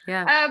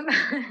 Yeah.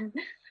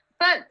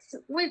 But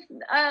with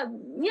I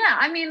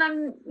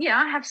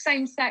have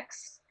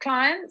same-sex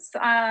clients,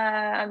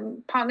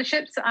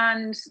 partnerships,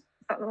 and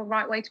that's the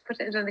right way to put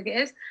it, I don't think it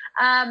is.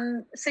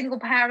 Single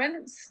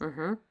parents.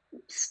 Mm-hmm.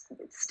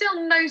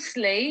 Still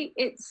mostly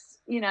it's,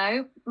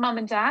 mum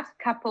and dad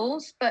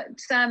couples, but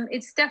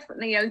it's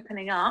definitely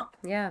opening up.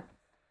 Yeah.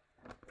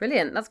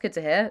 Brilliant. That's good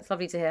to hear. It's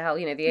lovely to hear how,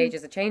 the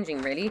ages are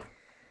changing, really.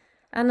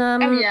 And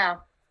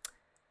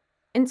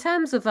in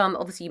terms of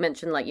obviously you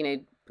mentioned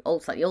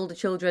slightly older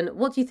children,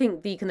 what do you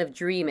think the kind of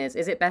dream is?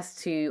 Is it best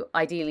to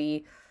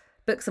ideally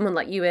book someone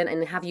like you in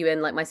and have you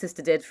in like my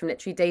sister did from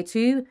literally day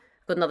 2?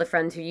 I've got another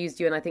friend who used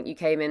you, and I think you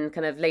came in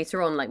kind of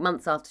later on, like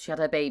months after she had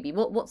her baby.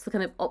 What's the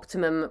kind of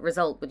optimum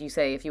result, would you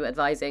say, if you were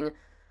advising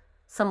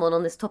someone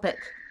on this topic?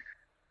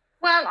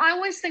 Well, I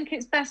always think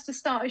it's best to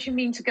start as you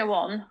mean to go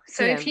on.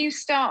 So if you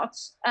start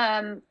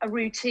a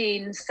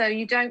routine, so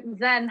you don't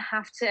then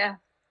have to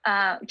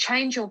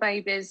change your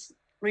baby's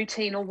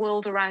routine or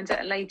world around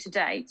at a later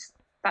date,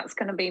 that's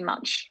going to be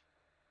much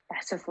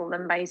better for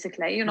them,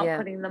 basically. You're not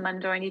putting them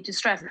under any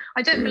distress.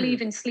 I don't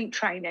believe in sleep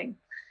training.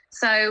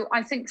 So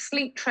I think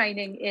sleep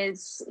training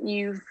is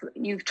you've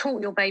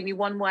taught your baby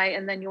one way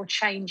and then you're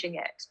changing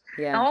it.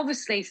 Yeah. Now,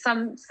 obviously,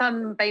 some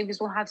babies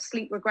will have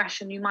sleep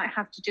regression. You might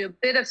have to do a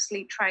bit of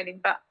sleep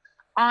training, but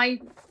I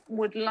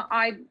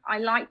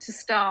like to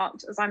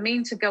start as I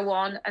mean to go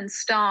on and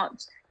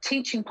start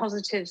teaching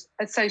positive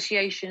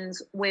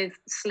associations with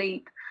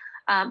sleep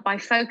by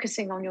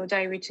focusing on your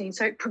day routine.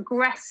 So it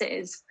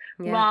progresses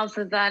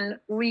rather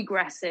than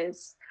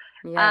regresses.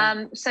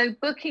 Yeah. So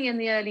booking in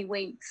the early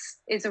weeks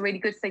is a really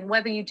good thing.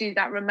 Whether you do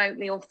that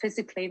remotely or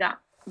physically,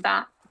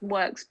 that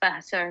works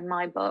better in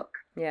my book.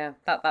 Yeah,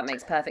 that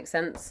makes perfect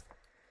sense.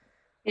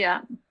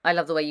 Yeah. I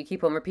love the way you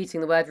keep on repeating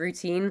the word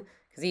routine,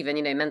 because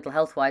even, mental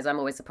health wise, I'm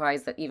always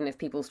surprised that even if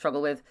people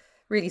struggle with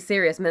really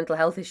serious mental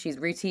health issues,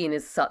 routine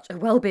is such a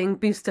well-being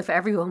booster for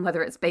everyone,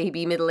 whether it's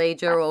baby,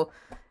 middle-ager or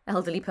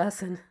elderly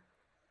person.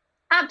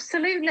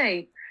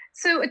 Absolutely.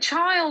 So a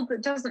child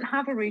that doesn't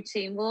have a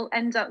routine will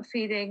end up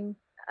feeling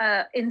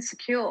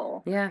insecure.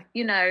 Yeah.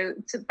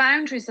 So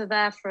boundaries are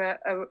there for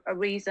a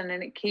reason,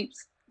 and it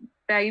keeps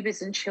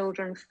babies and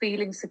children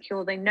feeling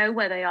secure. They know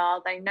where they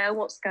are. They know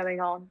what's going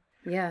on.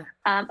 Yeah.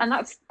 And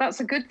that's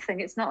a good thing.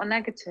 It's not a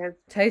negative.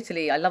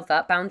 Totally. I love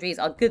that. Boundaries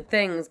are good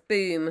things.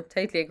 Boom.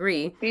 Totally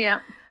agree. Yeah.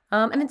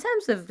 And in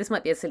terms of, this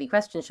might be a silly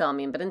question,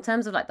 Charmian, but in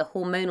terms of like the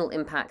hormonal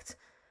impact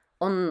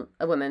on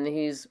a woman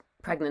who's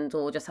pregnant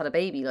or just had a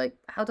baby, like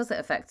how does it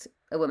affect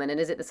a woman, and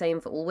is it the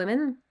same for all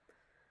women?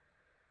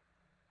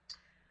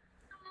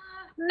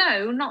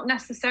 No, not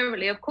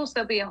necessarily. Of course,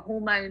 there'll be a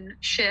hormone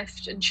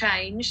shift and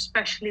change,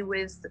 especially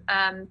with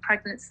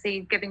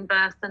pregnancy, giving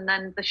birth, and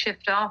then the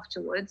shift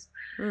afterwards.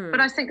 But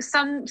I think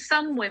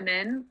some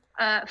women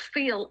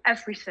feel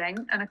everything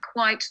and are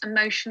quite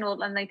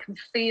emotional, and they can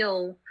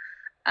feel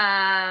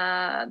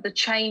the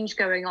change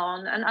going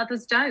on, and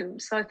others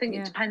don't. So I think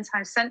it depends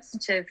how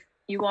sensitive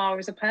you are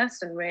as a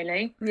person,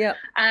 really. Yeah.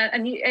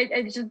 And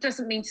it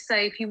doesn't mean to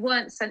say if you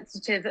weren't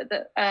sensitive at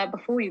the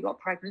before you got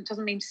pregnant,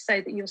 doesn't mean to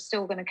say that you're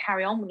still going to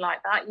carry on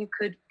like that. You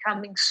could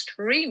become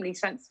extremely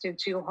sensitive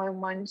to your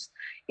hormones,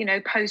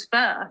 post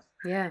birth.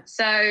 Yeah.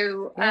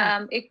 So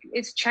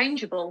it's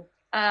changeable.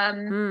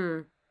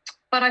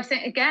 But I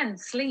think again,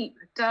 sleep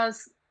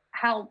does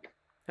help.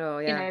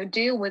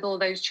 Deal with all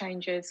those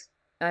changes.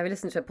 I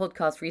listened to a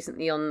podcast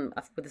recently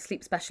with a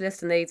sleep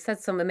specialist, and they said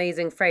some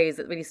amazing phrase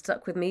that really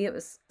stuck with me. It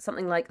was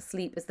something like,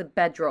 sleep is the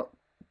bedrock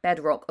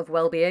of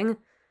well-being.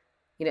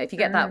 If you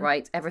get that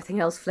right, everything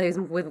else flows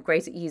with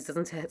greater ease,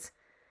 doesn't it?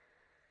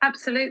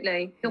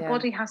 Absolutely. Your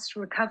body has to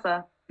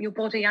recover. Your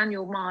body and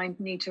your mind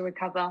need to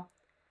recover.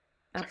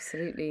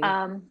 Absolutely.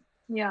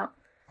 Yeah.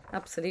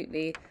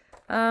 Absolutely.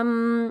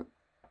 And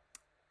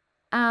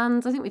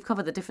I think we've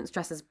covered the different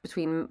stresses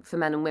for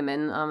men and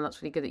women.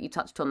 That's really good that you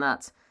touched on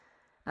that.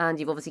 And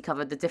you've obviously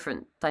covered the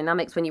different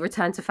dynamics when you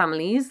return to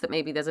families, that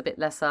maybe there's a bit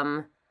less,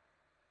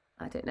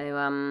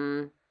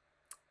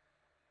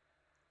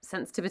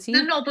 sensitivity.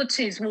 The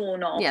novelty's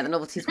worn off. Yeah, the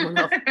novelty's worn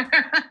off.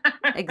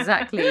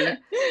 Exactly.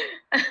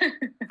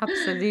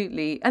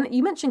 Absolutely. And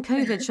you mentioned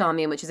COVID,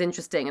 Charmian, which is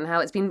interesting, and how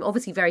it's been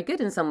obviously very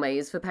good in some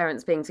ways for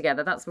parents being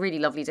together. That's really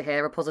lovely to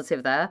hear, a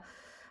positive there.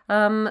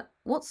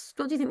 What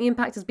do you think the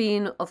impact has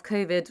been of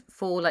COVID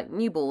for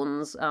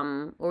newborns,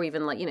 or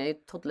even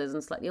toddlers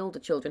and slightly older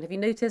children? Have you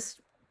noticed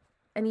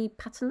any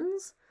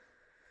patterns?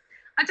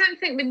 I don't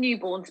think with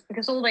newborns,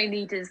 because all they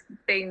need is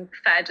being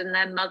fed and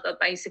their mother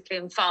basically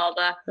and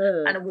father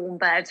and a warm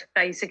bed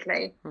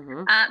basically.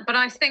 But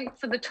I think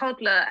for the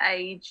toddler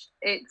age,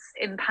 it's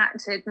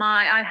impacted.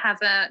 I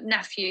have a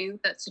nephew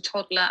that's a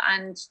toddler,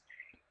 and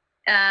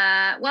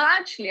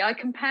actually I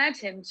compared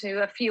him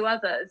to a few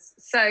others.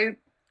 So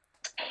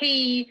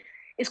he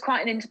is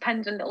quite an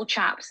independent little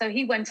chap. So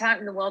he went out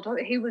in the world.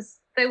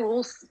 They were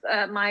all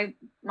my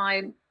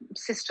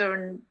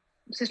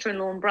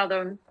sister-in-law and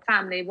brother and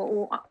family were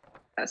all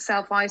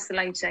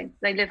self-isolating.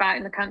 They live out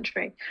in the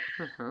country.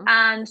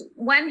 And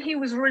when he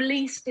was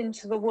released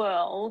into the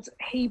world,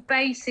 he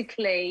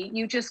basically,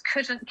 you just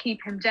couldn't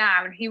keep him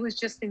down. He was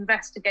just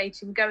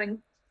investigating, going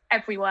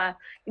everywhere.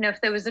 If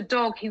there was a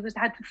dog, he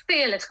had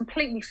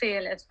completely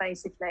fearless,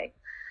 basically.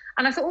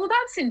 And I thought, oh,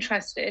 that's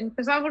interesting,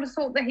 because I would have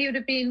thought that he would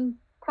have been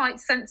quite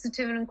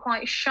sensitive and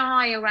quite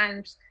shy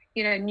around,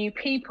 new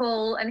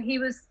people. And he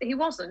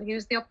wasn't. He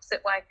was the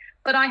opposite way.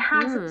 But I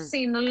have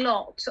seen a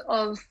lot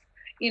of,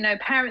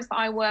 parents that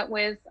I work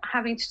with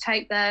having to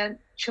take their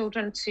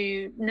children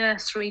to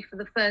nursery for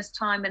the first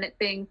time, and it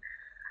being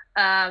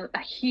a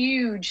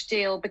huge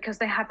deal because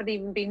they haven't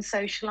even been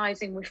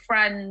socializing with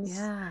friends.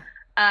 Yeah.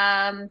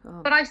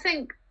 But I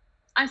think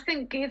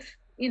if,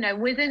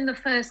 within the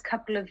first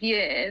couple of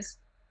years,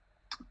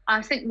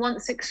 I think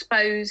once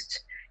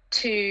exposed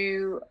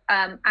to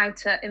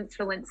outer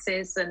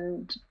influences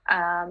and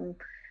what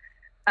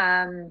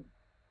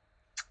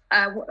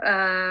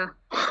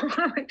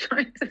am I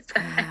trying to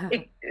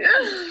say?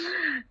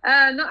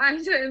 Not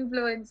outer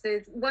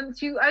influences. Once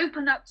you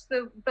open up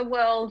to the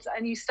world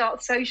and you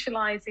start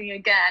socializing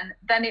again,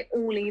 then it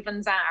all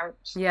evens out.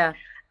 Yeah.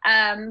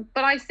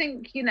 But I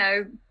think,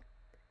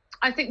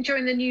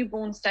 during the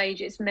newborn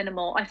stage, it's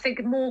minimal. I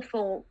think more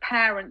for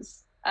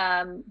parents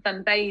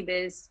than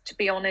babies, to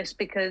be honest,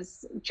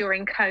 because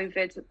during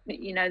COVID,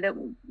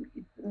 that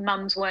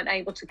mums weren't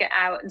able to get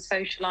out and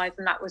socialise,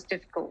 and that was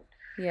difficult.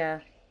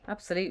 Yeah,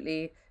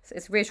 absolutely.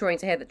 It's reassuring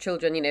to hear that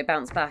children,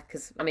 bounce back,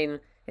 because, in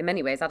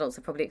many ways, adults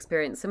have probably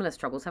experienced similar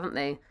struggles, haven't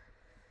they?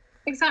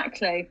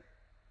 Exactly.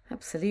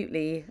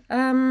 Absolutely.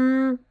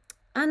 And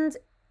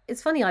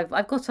it's funny,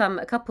 I've got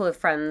a couple of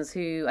friends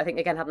who I think,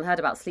 again, hadn't heard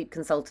about sleep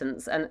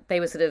consultants, and they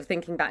were sort of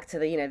thinking back to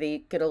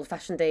the good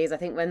old-fashioned days, I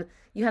think, when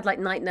you had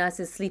night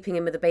nurses sleeping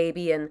in with the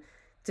baby and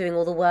doing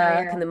all the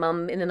work and the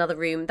mum in another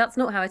room. That's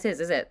not how it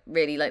is it?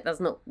 Really? That's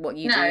not what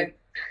you do?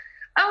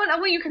 Oh,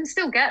 well, you can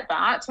still get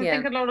that. I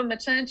think a lot of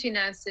maternity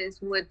nurses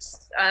would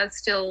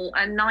still,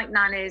 and night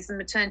nannies and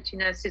maternity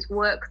nurses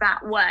work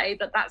that way,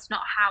 but that's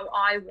not how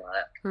I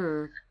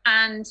work.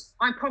 And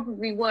I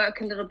probably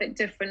work a little bit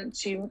different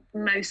to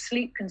most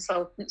sleep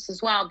consultants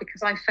as well,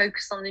 because I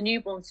focus on the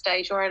newborn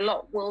stage, or a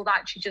lot will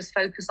actually just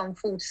focus on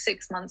 4 to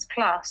 6 months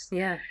plus.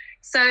 Yeah.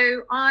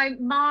 So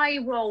my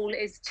role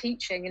is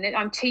teaching, and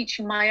I'm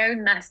teaching my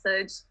own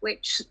method,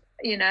 which,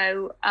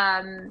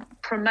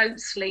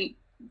 promotes sleep,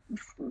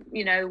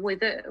 with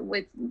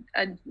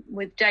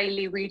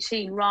daily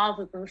routine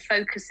rather than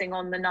focusing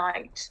on the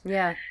night.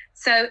 Yeah.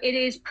 So it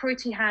is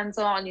pretty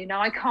hands-on.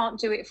 I can't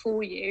do it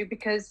for you,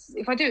 because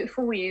if I do it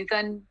for you,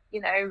 then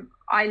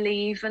I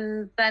leave,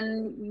 and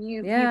then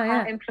you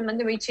can't implement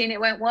the routine.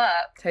 It won't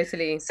work.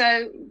 Totally.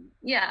 So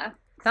yeah,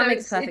 that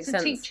makes perfect sense.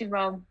 It's a teaching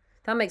role.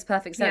 That makes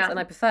perfect sense. And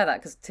I prefer that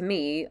because to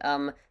me,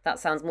 that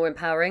sounds more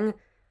empowering.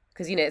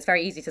 Because, it's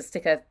very easy to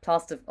stick a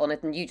plaster on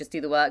it and you just do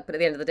the work. But at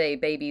the end of the day,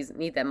 babies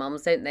need their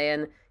mums, don't they?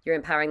 And you're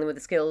empowering them with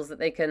the skills that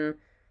they can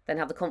then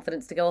have the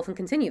confidence to go off and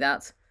continue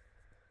that.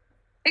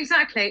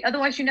 Exactly.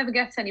 Otherwise, you never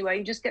get anywhere.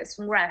 You just get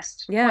some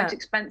rest. Yeah. Quite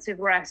expensive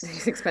rest.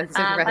 It's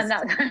expensive rest.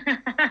 And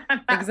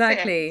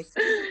exactly.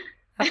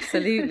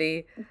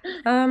 Absolutely.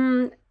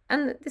 And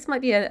this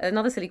might be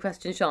another silly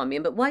question,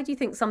 Charmian, but why do you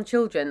think some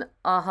children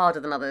are harder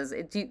than others?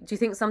 Do you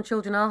think some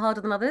children are harder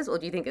than others? Or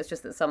do you think it's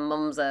just that some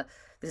mums are,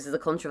 this is a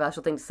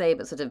controversial thing to say,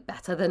 but sort of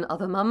better than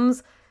other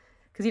mums?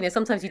 Because,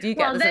 sometimes you do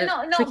get the sort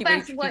of tricky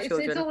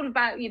children. It's all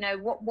about,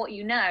 what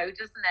you know,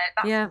 doesn't it?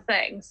 That's the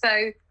thing.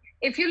 So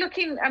if you're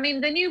looking,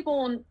 the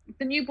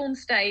newborn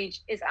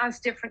stage is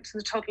as different to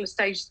the toddler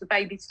stage as the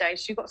baby stage.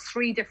 So you've got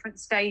 3 different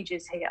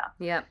stages here.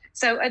 Yeah.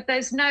 So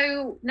there's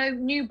no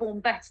newborn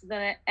better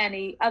than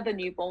any other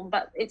newborn,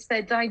 but it's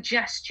their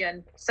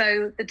digestion.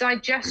 So the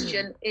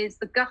digestion is,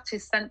 the gut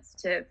is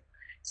sensitive.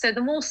 So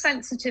the more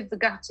sensitive the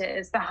gut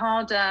is, the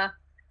harder,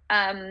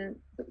 the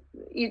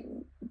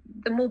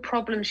more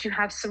problems you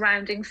have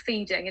surrounding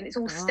feeding, and it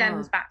all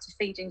stems back to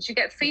feeding. So you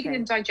get feeding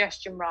and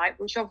digestion right,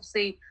 which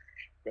obviously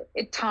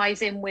it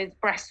ties in with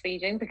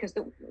breastfeeding because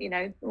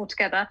all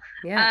together.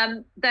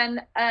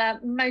 Then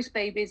most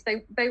babies,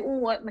 they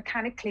all work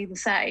mechanically the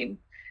same.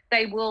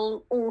 They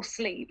will all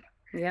sleep.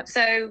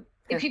 So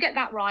if you get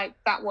that right,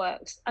 that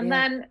works. And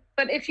then,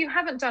 but if you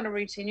haven't done a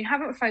routine, you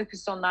haven't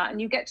focused on that,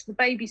 and you get to the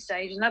baby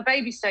stage, and that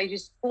baby stage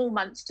is 4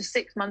 months to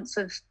 6 months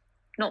of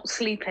not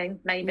sleeping,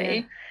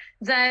 maybe,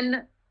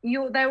 then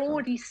they're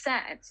already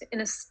set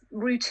in a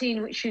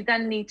routine which you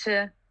then need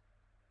to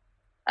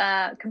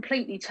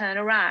completely turn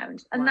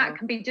around, and that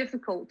can be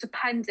difficult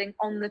depending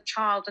on the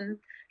child and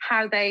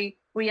how they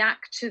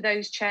react to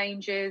those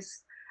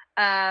changes,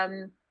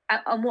 and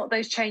what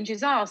those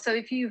changes are. So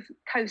if you've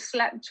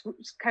co-slept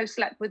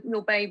with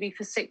your baby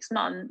for 6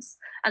 months,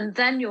 and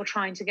then you're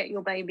trying to get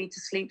your baby to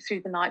sleep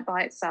through the night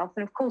by itself,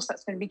 and of course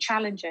that's going to be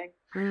challenging.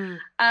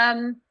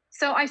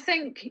 So I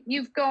think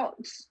you've got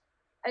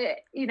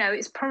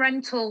it's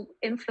parental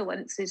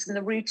influences and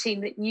the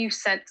routine that you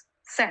set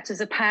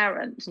as a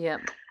parent.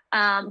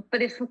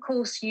 But if, of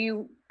course,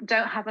 you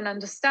don't have an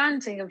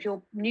understanding of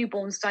your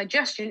newborn's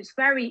digestion, it's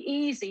very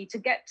easy to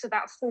get to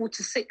that 4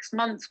 to 6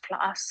 months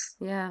plus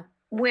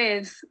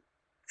with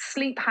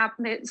sleep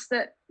habits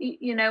that,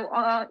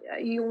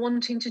 you're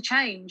wanting to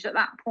change at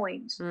that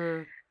point.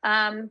 From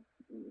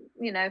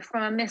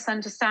a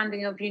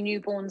misunderstanding of your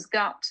newborn's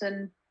gut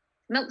and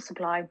milk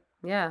supply.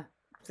 Yeah.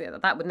 So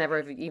that would never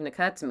have even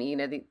occurred to me,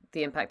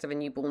 the impact of a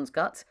newborn's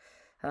gut.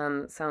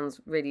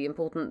 Sounds really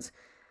important.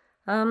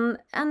 And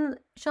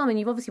Charmian,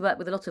 you've obviously worked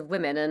with a lot of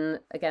women, and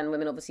again,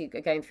 women obviously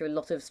are going through a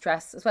lot of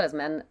stress as well as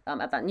men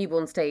at that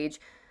newborn stage.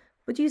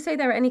 Would you say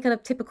there are any kind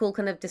of typical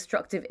kind of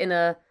destructive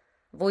inner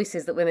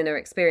voices that women are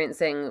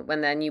experiencing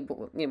when they're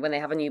when they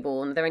have a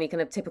newborn? Are there any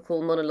kind of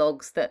typical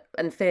monologues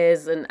and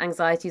fears and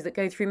anxieties that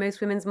go through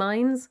most women's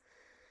minds?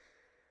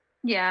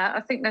 Yeah,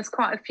 I think there's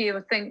quite a few.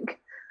 I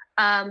think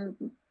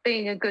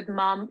being a good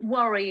mum,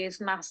 worry is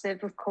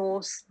massive, of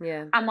course.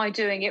 Am I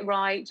doing it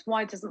right?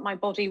 Why doesn't my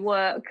body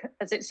work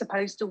as it's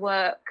supposed to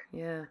work?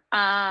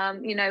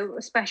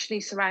 Especially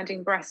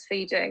surrounding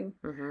breastfeeding.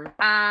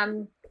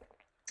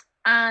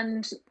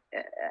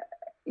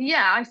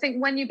 I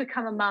think when you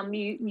become a mum,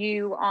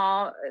 you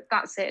are,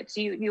 that's it.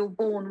 You're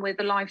born with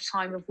a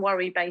lifetime of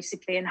worry,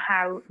 basically, and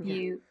how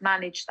you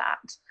manage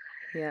that.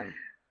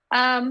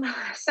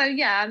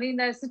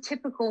 There's the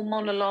typical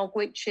monologue,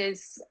 which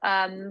is,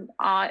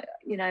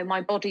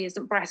 my body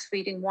isn't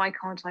breastfeeding. Why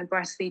can't I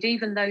breastfeed?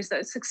 Even those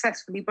that are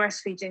successfully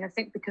breastfeeding, I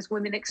think because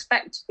women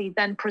expect to be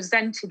then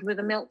presented with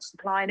a milk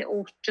supply and it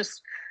all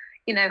just,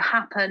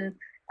 happen,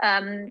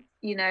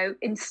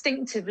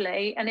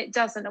 instinctively, and it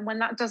doesn't. And when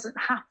that doesn't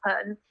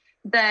happen,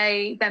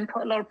 they then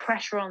put a lot of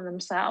pressure on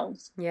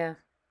themselves. So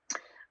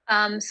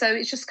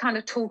it's just kind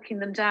of talking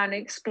them down and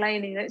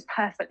explaining that it's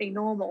perfectly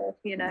normal,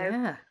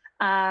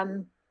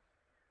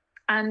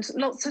 and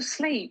lots of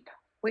sleep,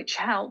 which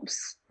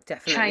helps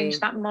change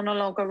that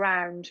monologue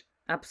around.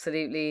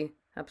 Absolutely.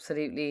 It's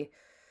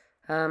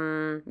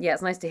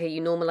nice to hear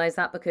you normalise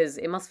that, because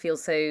it must feel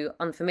so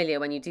unfamiliar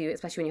when you do,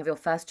 especially when you have your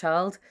first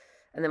child,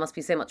 and there must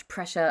be so much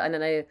pressure. And I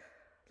know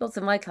lots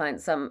of my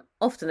clients,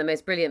 often the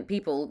most brilliant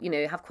people,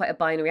 have quite a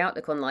binary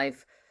outlook on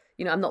life.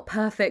 I'm not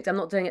perfect, I'm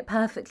not doing it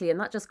perfectly, and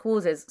that just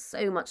causes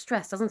so much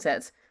stress, doesn't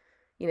it?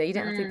 You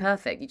don't have to be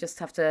perfect, you just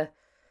have to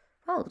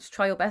just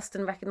try your best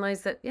and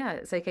recognise that,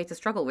 it's okay to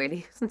struggle,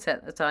 really, isn't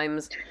it, at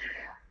times?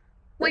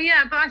 Well,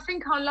 but I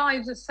think our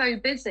lives are so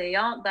busy,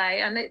 aren't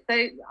they? And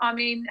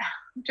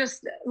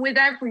just with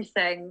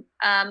everything,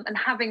 and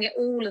having it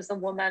all as a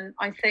woman,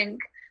 I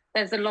think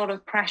there's a lot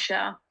of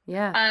pressure.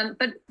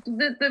 But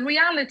the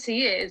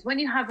reality is, when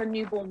you have a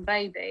newborn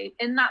baby,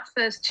 in that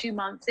first 2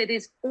 months, it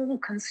is all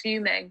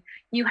consuming.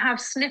 You have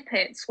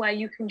snippets where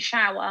you can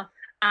shower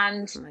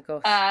and oh my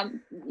gosh. wow.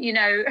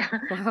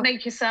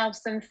 Make yourself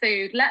some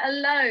food, let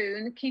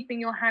alone keeping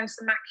your house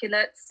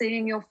immaculate,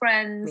 seeing your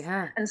friends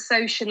and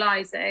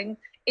socializing.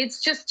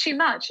 It's just too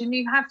much, and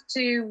you have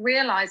to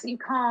realize that you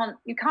can't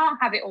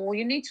have it all.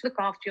 You need to look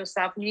after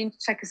yourself, and you need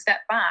to take a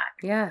step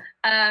back.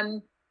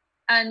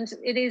 And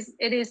it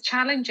is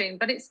challenging,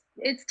 but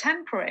it's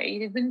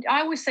temporary.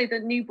 I always say the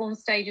newborn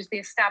stage is the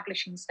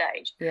establishing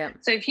stage.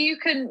 So if you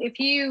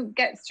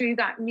get through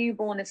that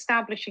newborn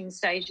establishing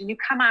stage and you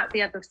come out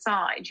the other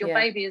side, your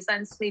baby is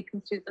then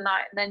sleeping through the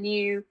night, and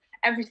then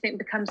everything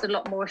becomes a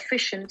lot more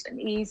efficient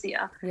and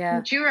easier.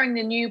 And during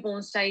the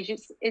newborn stage,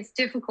 it's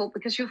difficult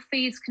because your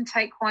feeds can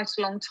take quite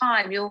a long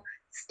time. You're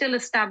still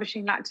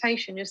establishing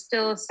lactation. You're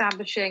still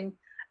establishing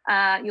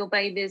your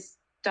baby's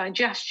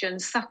digestion,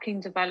 sucking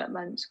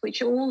development,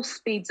 which all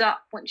speeds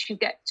up once you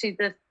get to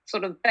the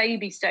sort of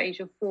baby stage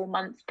of 4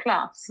 months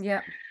plus.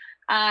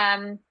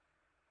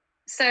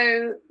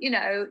 So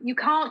you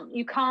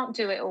can't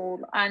do it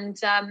all, and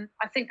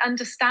I think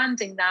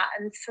understanding that,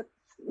 and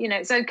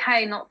it's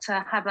okay not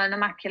to have an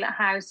immaculate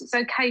house. It's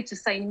okay to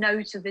say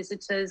no to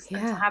visitors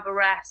and to have a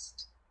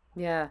rest.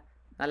 I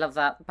love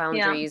that,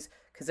 boundaries,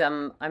 because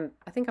I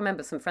think I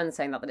remember some friends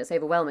saying that it's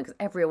overwhelming because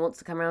everyone wants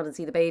to come around and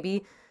see the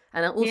baby.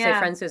 And also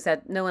friends who have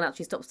said no one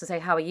actually stops to say,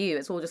 how are you?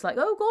 It's all just like,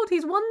 oh God,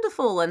 he's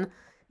wonderful. And,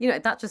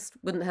 that just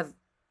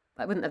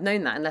I wouldn't have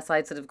known that unless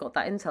I'd sort of got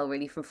that intel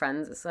really from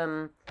friends. It's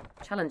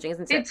challenging,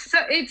 isn't it?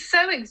 It's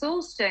so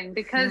exhausting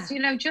because,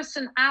 just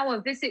an hour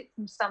visit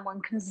from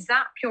someone can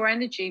zap your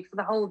energy for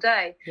the whole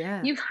day.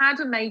 You've had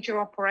a major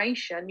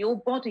operation. Your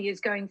body is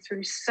going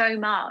through so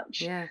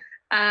much.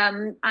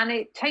 And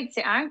it takes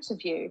it out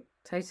of you.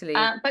 Totally.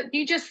 But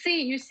you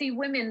see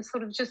women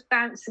sort of just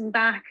bouncing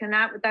back and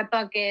out with their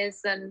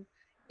buggies, and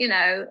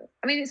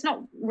it's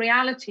not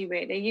reality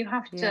really. You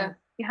have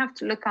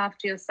to look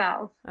after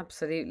yourself.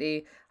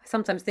 Absolutely. I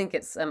sometimes think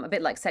it's a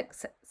bit like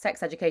sex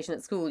education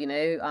at school.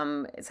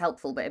 It's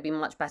helpful, but it'd be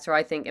much better,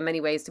 I think, in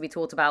many ways, to be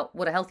taught about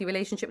what a healthy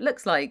relationship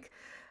looks like.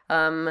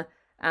 And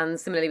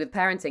similarly with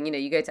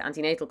parenting, you go to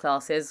antenatal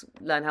classes,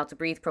 learn how to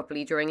breathe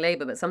properly during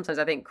labour. But sometimes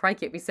I think,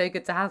 crikey, it'd be so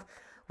good to have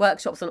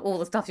workshops on all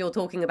the stuff you're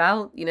talking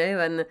about,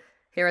 and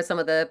here are some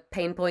of the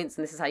pain points,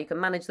 and this is how you can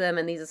manage them,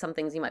 and these are some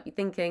things you might be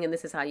thinking, and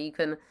this is how you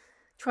can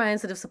try and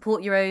sort of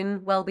support your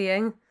own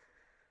well-being.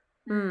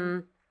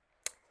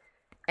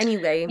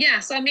 Anyway.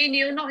 Yes,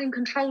 you're not in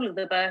control of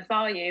the birth,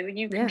 are you?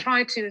 You can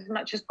try to as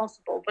much as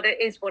possible, but it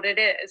is what it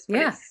is.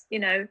 But it's,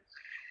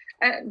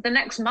 the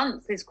next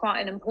month is quite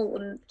an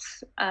important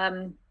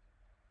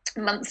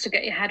month to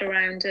get your head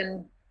around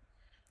and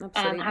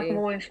have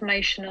more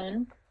information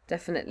on.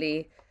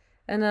 Definitely.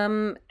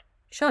 And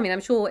Charmian,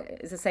 I'm sure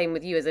it's the same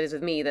with you as it is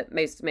with me, that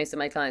most of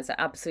my clients are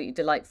absolutely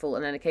delightful,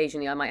 and then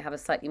occasionally I might have a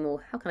slightly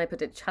more, how can I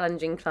put it,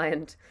 challenging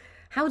client.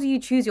 How do you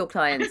choose your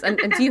clients? And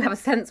do you have a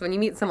sense when you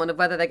meet someone of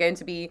whether they're going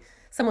to be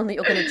someone that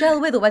you're going to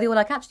gel with, or whether you're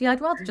like, actually, I'd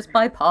rather just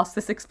bypass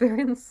this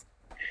experience?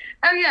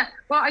 Oh yeah,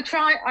 well, I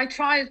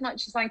try as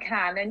much as I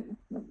can, and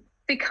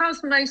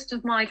because most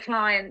of my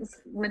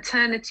clients,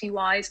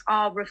 maternity-wise,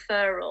 are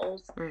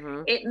referrals,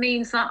 it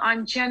means that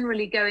I'm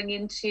generally going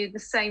into the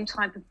same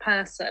type of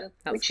person,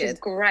 which is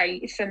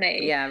great for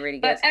me. Yeah, really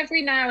good. But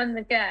every now and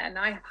again,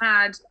 I've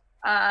had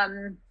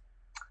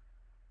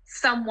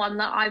someone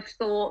that I've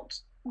thought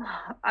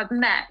I've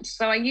met.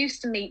 So I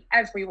used to meet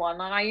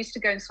everyone, and I used to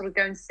go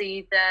and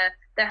see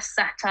their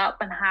setup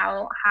and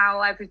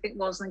how everything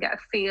was, and get a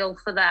feel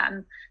for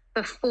them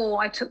before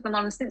I took them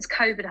on. Since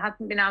COVID, I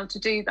haven't been able to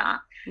do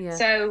that.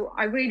 So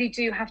I really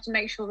do have to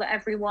make sure that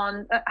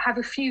everyone have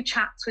a few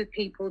chats with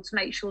people to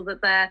make sure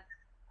that they're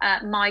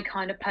my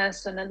kind of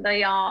person, and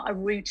they are a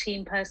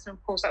routine person.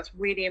 Of course, that's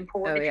really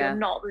important. If you're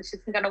not, this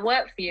isn't going to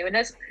work for you. And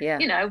there's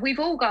we've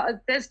all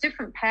got there's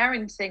different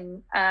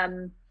parenting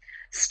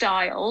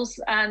styles,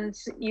 and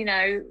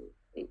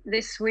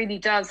this really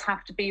does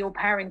have to be your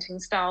parenting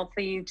style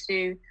for you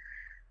to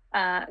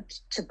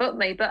book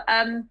me. But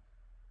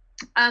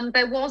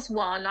there was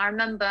one I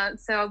remember.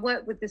 So I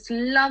worked with this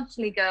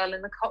lovely girl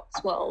in the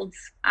Cotswolds,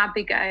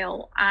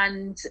 Abigail,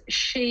 and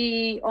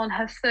she on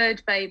her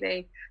third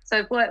baby. So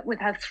I've worked with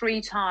her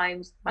 3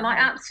 times, and I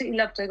absolutely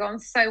loved her. Got on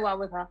so well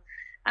with her,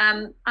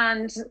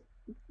 and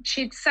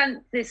she'd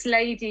sent this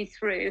lady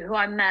through who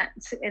I met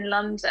in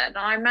London. And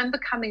I remember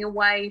coming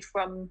away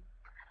from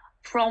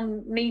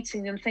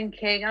meeting and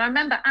thinking, and I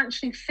remember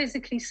actually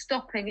physically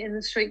stopping in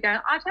the street going,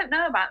 I don't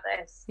know about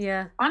this.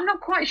 I'm not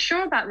quite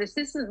sure about this.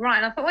 This isn't right.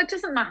 And I thought, well, it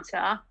doesn't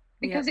matter,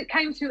 because it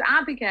came through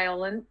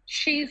Abigail, and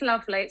she's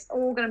lovely. It's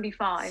all going to be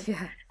fine.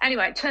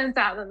 Anyway, it turns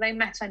out that they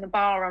met in a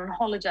bar on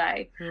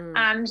holiday,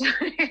 and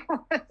it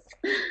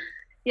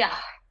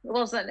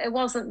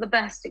wasn't the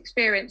best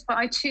experience. But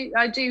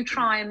I do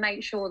try and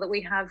make sure that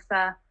we have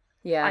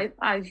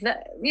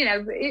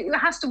it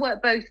has to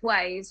work both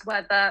ways,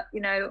 whether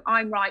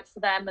I'm right for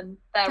them and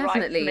they're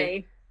right for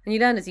me. And you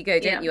learn as you go,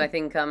 don't you? I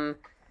think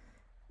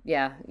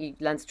you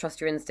learn to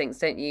trust your instincts,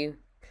 don't you?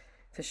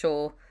 For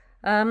sure.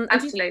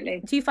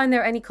 Absolutely. Do you find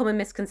there are any common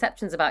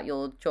misconceptions about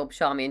your job,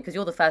 Charmian? Because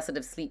you're the first sort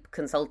of sleep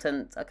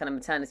consultant, kind of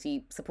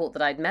maternity support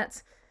that I'd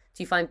met.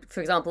 Do you find,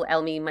 for example,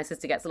 Elmi, my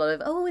sister, gets a lot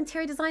of, oh,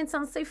 interior design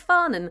sounds so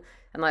fun, and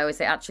I always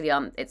say, actually,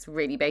 it's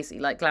really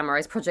basically like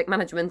glamorized project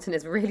management and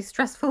is really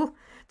stressful.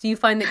 Do you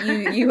find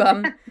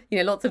that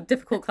lots of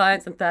difficult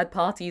clients and third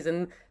parties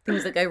and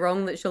things that go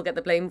wrong that she'll get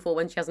the blame for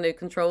when she has no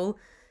control?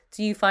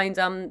 Do you find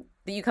that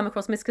you come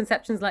across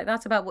misconceptions like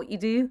that about what you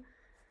do?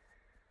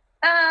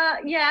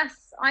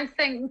 Yes, I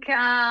think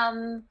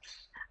some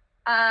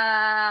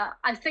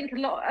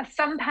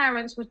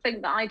parents would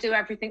think that I do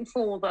everything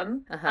for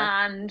them,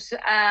 and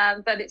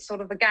that it's sort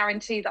of a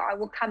guarantee that I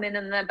will come in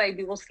and their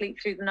baby will sleep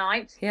through the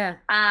night. Yeah.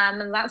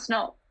 And that's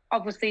not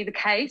obviously the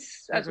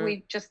case, as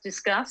we just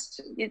discussed.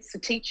 It's the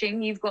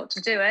teaching, you've got to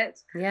do it.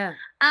 Yeah.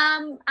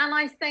 And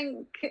I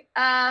think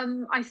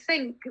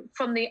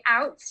from the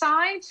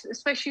outside,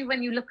 especially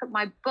when you look at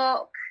my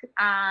book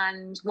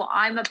and what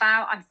I'm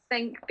about, I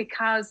think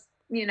because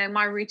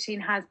my routine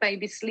has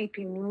babies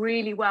sleeping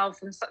really well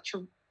from such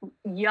a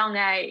young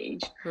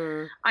age.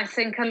 I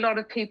think a lot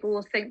of people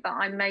will think that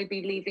I may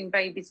be leaving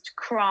babies to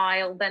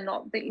cry, or they're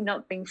not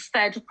being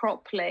fed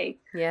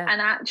properly. Yeah.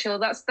 And actually,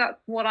 that's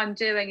what I'm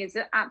doing is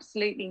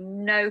absolutely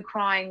no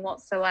crying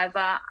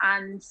whatsoever.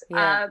 And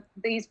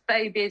these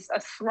babies are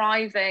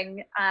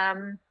thriving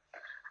and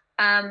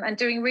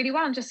doing really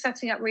well, and just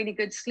setting up really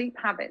good sleep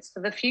habits for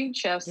the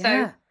future.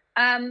 Yeah.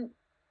 So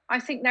I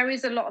think there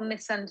is a lot of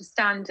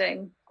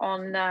misunderstanding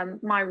on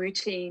my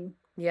routine.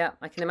 Yeah,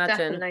 I can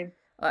imagine. Definitely.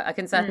 I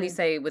can certainly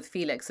say with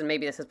Felix, and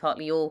maybe this is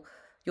partly your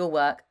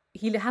work,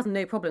 he has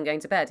no problem going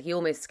to bed. He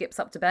almost skips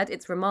up to bed.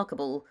 It's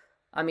remarkable.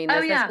 I mean,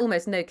 there's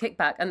almost no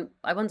kickback. And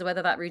I wonder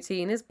whether that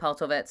routine is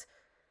part of it.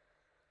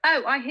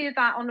 Oh, I hear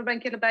that on a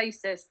regular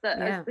basis,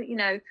 that,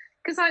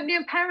 because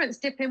parents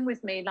dip in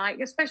with me, like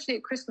especially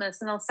at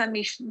Christmas, and they'll send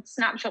me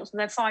snapshots of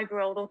their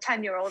 5-year-old or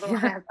 10-year-old or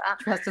whatever,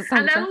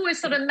 and they'll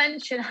always sort of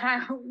mention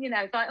how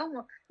like,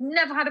 oh,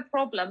 never had a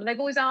problem, and they've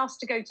always asked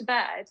to go to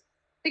bed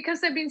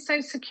because they've been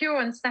so secure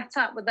and set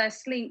up with their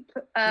sleep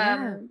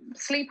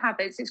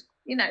habits.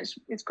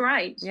 It's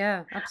great.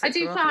 Yeah,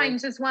 absolutely. I do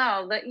find as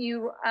well that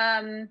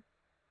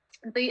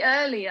the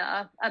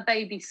earlier a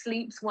baby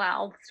sleeps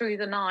well through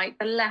the night,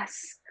 the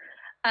less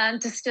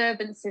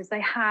disturbances they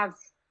have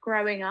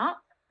growing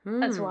up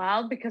as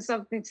well, because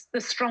of the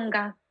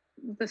stronger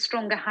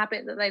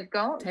habit that they've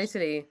got.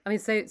 Totally. I mean,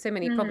 so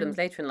many problems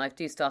later in life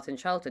do start in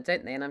childhood,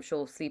 don't they? And I'm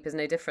sure sleep is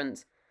no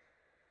different.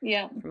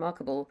 Yeah.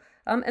 Remarkable.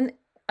 And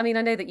I mean,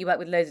 I know that you work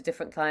with loads of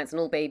different clients and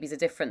all babies are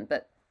different,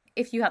 but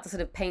if you had to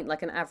sort of paint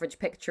like an average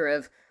picture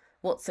of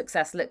what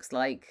success looks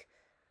like,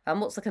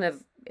 what's the kind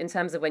of, in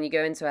terms of when you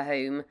go into a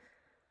home,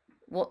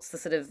 what's the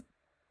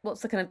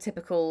kind of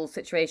typical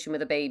situation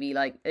with a baby?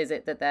 Like, is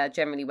it that they're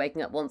generally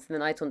waking up once in the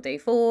night on day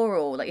 4?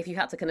 Or like, if you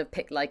had to kind of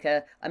pick like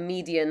a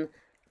median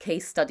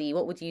case study,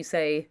 what would you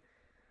say?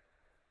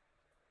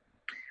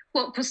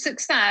 What, for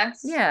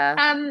success? Yeah.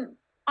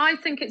 I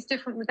think it's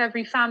different with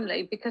every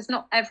family, because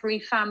not every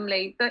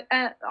family, but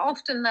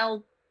often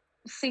they'll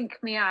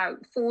seek me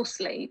out for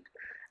sleep.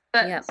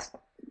 But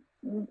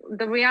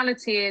the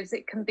reality is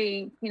it can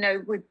be,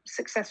 with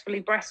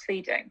successfully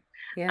breastfeeding.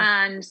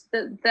 Yeah. And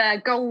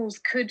their goals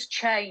could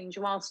change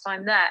whilst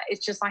I'm there.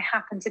 It's just I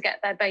happen to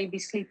get their baby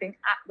sleeping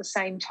at the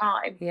same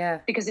time,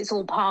 because it's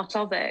all part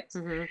of it.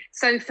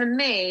 So for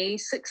me,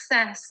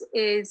 success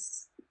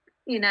is,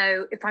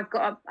 if I've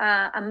got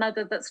a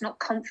mother that's not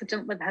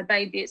confident with her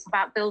baby, it's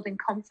about building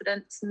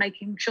confidence,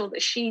 making sure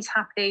that she's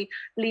happy,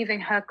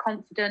 leaving her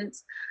confident,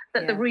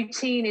 that the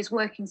routine is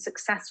working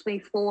successfully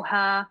for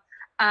her.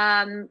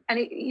 And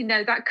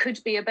it, that could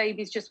be a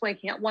baby's just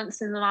waking up once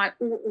in the night,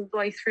 all the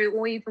way through,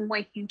 or even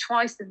waking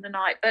twice in the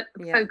night, but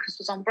the focus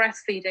was on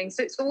breastfeeding.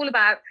 So it's all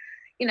about,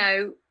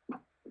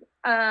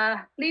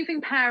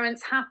 leaving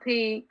parents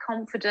happy,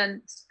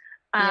 confident,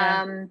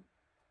 and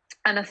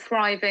a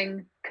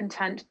thriving,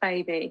 content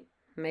baby.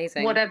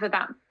 Amazing. Whatever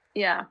that,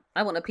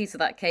 I want a piece of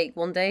that cake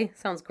one day.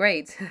 Sounds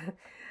great.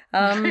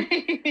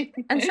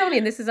 And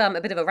Charmian, this is a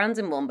bit of a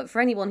random one, but for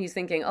anyone who's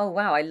thinking, oh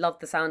wow, I love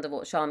the sound of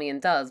what Charmian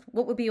does,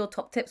 what would be your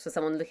top tips for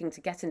someone looking to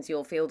get into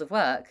your field of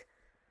work?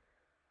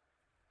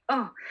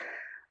 Oh,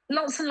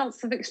 lots and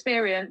lots of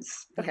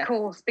experience, of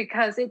course,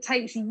 because it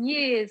takes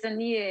years and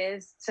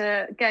years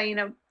to gain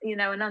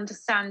an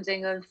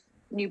understanding of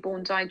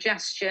newborn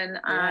digestion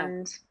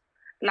and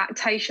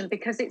lactation,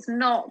 because it's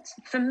not,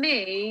 for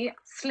me,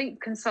 sleep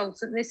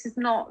consultant, this is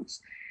not,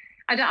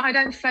 I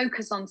don't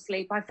focus on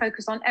sleep. I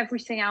focus on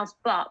everything else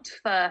but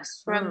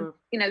first, from,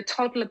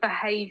 toddler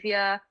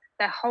behavior,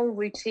 their whole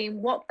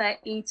routine, what they're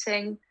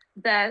eating,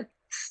 their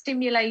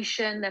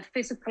stimulation, their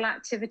physical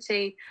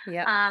activity.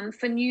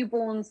 For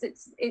newborns,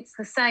 it's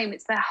the same.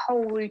 It's their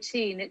whole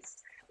routine.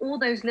 It's all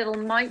those little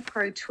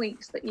micro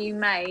tweaks that you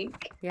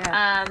make,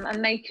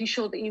 and making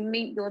sure that you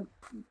meet your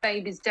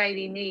baby's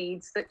daily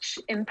needs that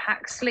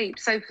impact sleep.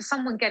 So for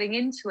someone getting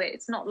into it,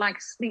 it's not like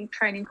a sleep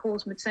training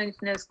course, maternity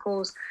nurse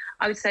course.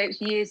 I would say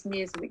it's years and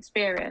years of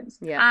experience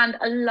and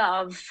a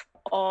love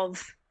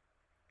of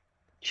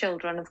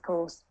children, of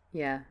course.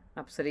 Yeah,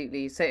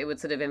 absolutely. So it would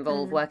sort of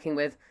involve working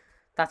with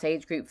that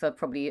age group for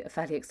probably a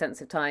fairly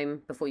extensive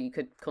time before you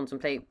could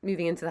contemplate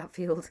moving into that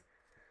field.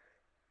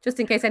 Just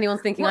in case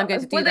anyone's thinking I'm going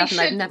to do that and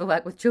I've never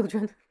worked with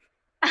children.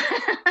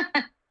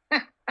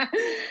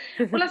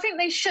 Well, I think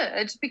they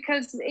should,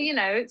 because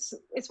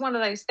it's one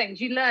of those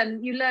things you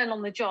learn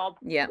on the job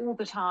all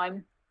the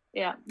time.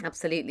 Yeah,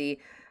 absolutely.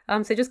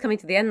 So just coming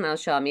to the end now,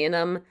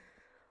 Charmian,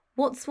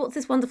 what's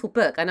this wonderful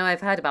book? I know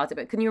I've heard about it,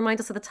 but can you remind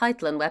us of the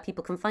title and where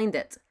people can find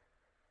it?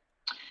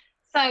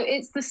 So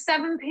it's the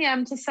 7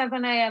 p.m. to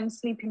 7 a.m.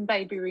 sleeping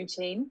baby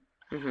routine,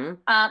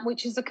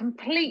 which is a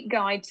complete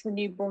guide to the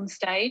newborn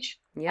stage.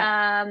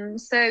 Yeah.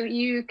 So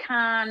you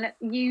can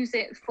use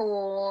it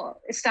for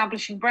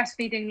establishing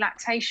breastfeeding,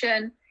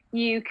 lactation.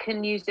 You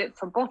can use it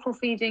for bottle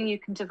feeding. You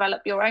can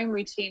develop your own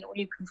routine, or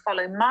you can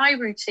follow my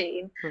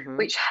routine,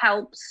 which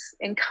helps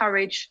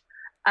encourage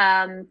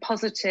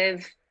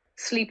positive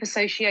sleep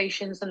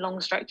associations and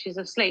long stretches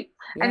of sleep.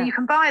 Yeah. And you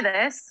can buy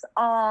this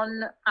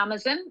on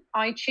Amazon,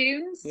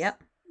 iTunes,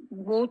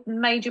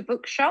 major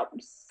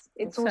bookshops.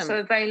 It's also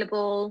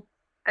available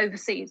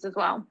overseas as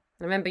well.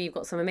 I remember you've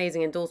got some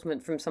amazing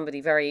endorsement from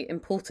somebody very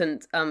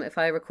important, if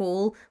I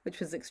recall, which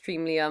was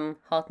extremely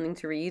heartening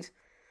to read.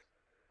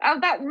 Oh,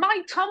 that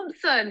Mike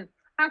Thompson.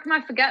 How can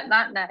I forget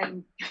that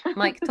name?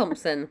 Mike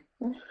Thompson.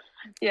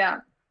 Yeah.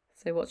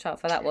 So watch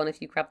out for that one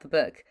if you grab the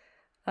book.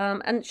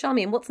 And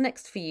Charmian, what's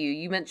next for you?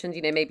 You mentioned,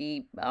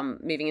 maybe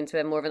moving into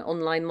a more of an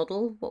online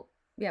model.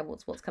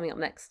 What's coming up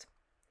next?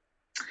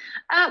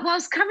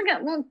 What's coming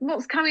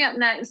up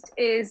next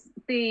is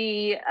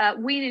the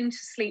Weaning to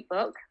Sleep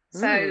book.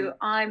 So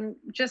I'm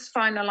just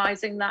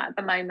finalising that at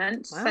the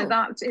moment. Wow. So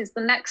that is the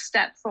next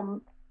step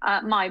from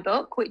my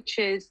book, which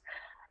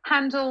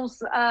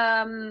handles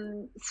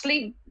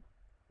sleep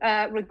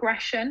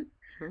regression.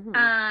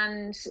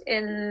 And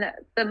in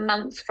the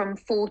months from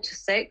 4 to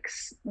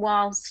 6,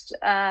 whilst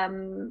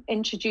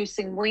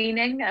introducing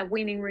weaning, a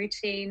weaning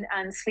routine,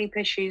 and sleep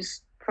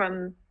issues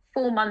from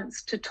 4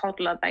 months to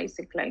toddler,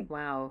 basically.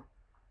 Wow,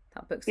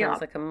 that book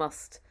sounds like a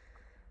must.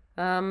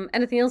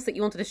 Anything else that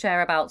you wanted to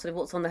share about sort of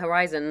what's on the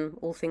horizon,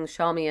 all things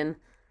Charmian?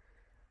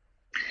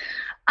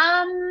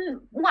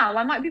 Well,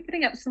 I might be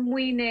putting up some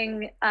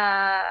weaning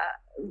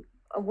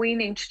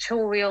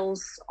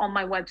tutorials on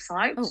my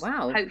website. Oh,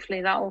 wow.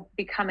 Hopefully that will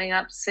be coming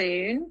up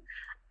soon.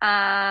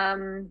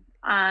 And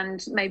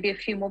maybe a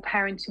few more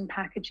parenting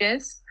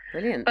packages.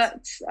 Brilliant.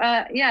 But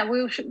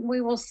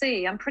we will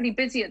see. I'm pretty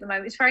busy at the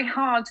moment. It's very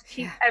hard to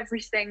keep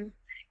everything,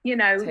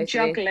 totally.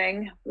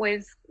 Juggling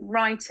with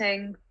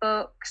writing,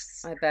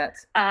 books. I bet.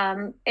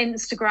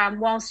 Instagram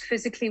whilst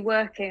physically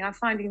working. I'm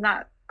finding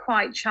that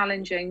quite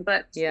challenging,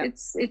 but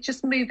it's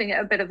just moving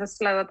at a bit of a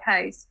slower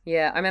pace.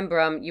 Yeah, I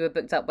remember you were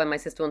booked up when my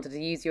sister wanted to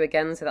use you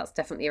again, so that's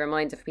definitely a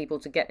reminder for people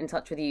to get in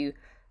touch with you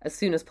as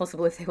soon as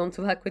possible if they want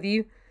to work with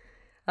you.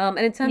 And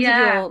in terms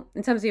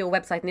of your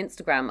website and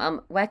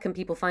Instagram, where can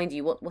people find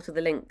you? What are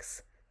the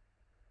links?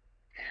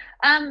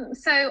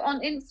 So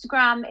on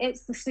Instagram,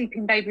 it's the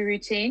Sleeping Baby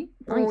Routine,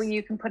 or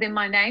you can put in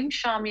my name,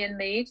 Charmian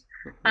Mead,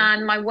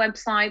 and my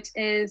website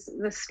is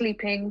the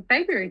Sleeping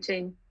Baby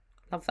Routine.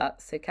 Love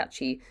that, so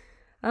catchy.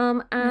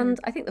 And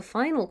I think the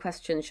final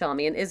question,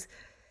 Charmian, is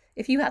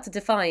if you had to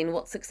define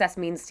what success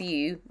means to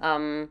you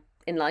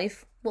in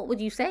life, what would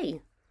you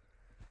say?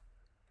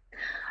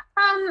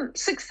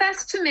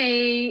 Success to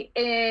me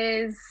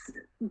is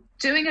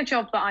doing a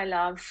job that I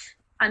love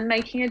and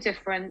making a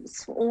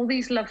difference for all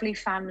these lovely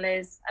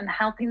families and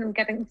helping them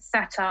getting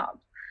set up.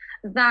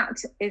 That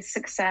is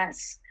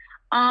success.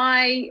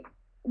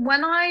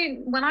 When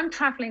I'm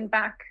traveling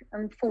back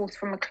and forth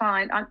from a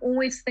client, I'm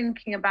always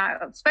thinking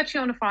about,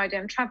 especially on a Friday,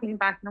 I'm traveling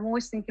back and I'm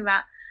always thinking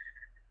about,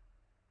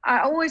 I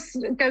always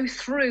go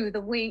through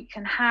the week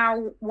and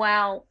how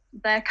well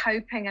they're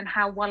coping and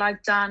how well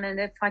I've done and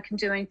if I can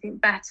do anything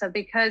better,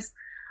 because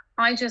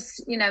I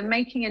just,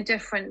 making a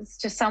difference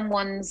to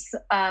someone's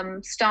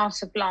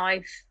start of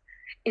life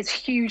is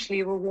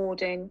hugely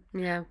rewarding.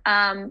 Yeah.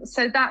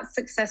 So that's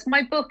success.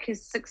 My book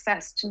is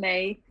success to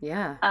me.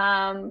 Yeah.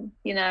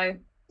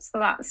 So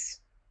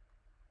that's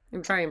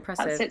very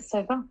impressive. That's it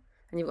so far.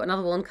 And you've got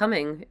another one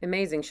coming.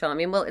 Amazing,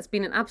 Charmian. Well, it's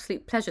been an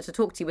absolute pleasure to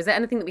talk to you. Was there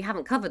anything that we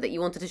haven't covered that you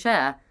wanted to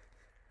share?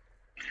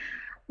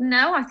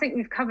 No, I think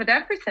we've covered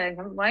everything,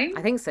 haven't we?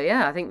 I think so,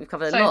 yeah. I think we've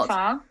covered a lot. So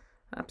far.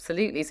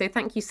 Absolutely. So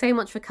thank you so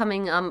much for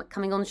coming on,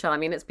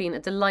 Charmian. It's been a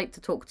delight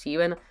to talk to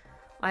you, and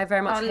I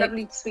very much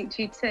lovely to speak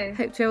to you too.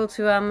 Hope to be able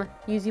to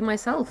use you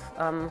myself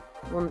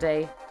one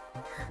day.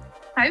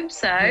 Hope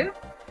so.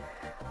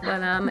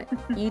 Well,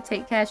 you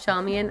take care,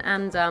 Charmian,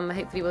 and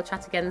hopefully we'll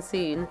chat again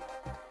soon.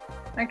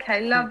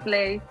 Okay,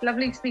 lovely.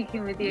 Lovely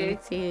speaking with you. You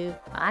too.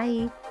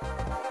 Bye.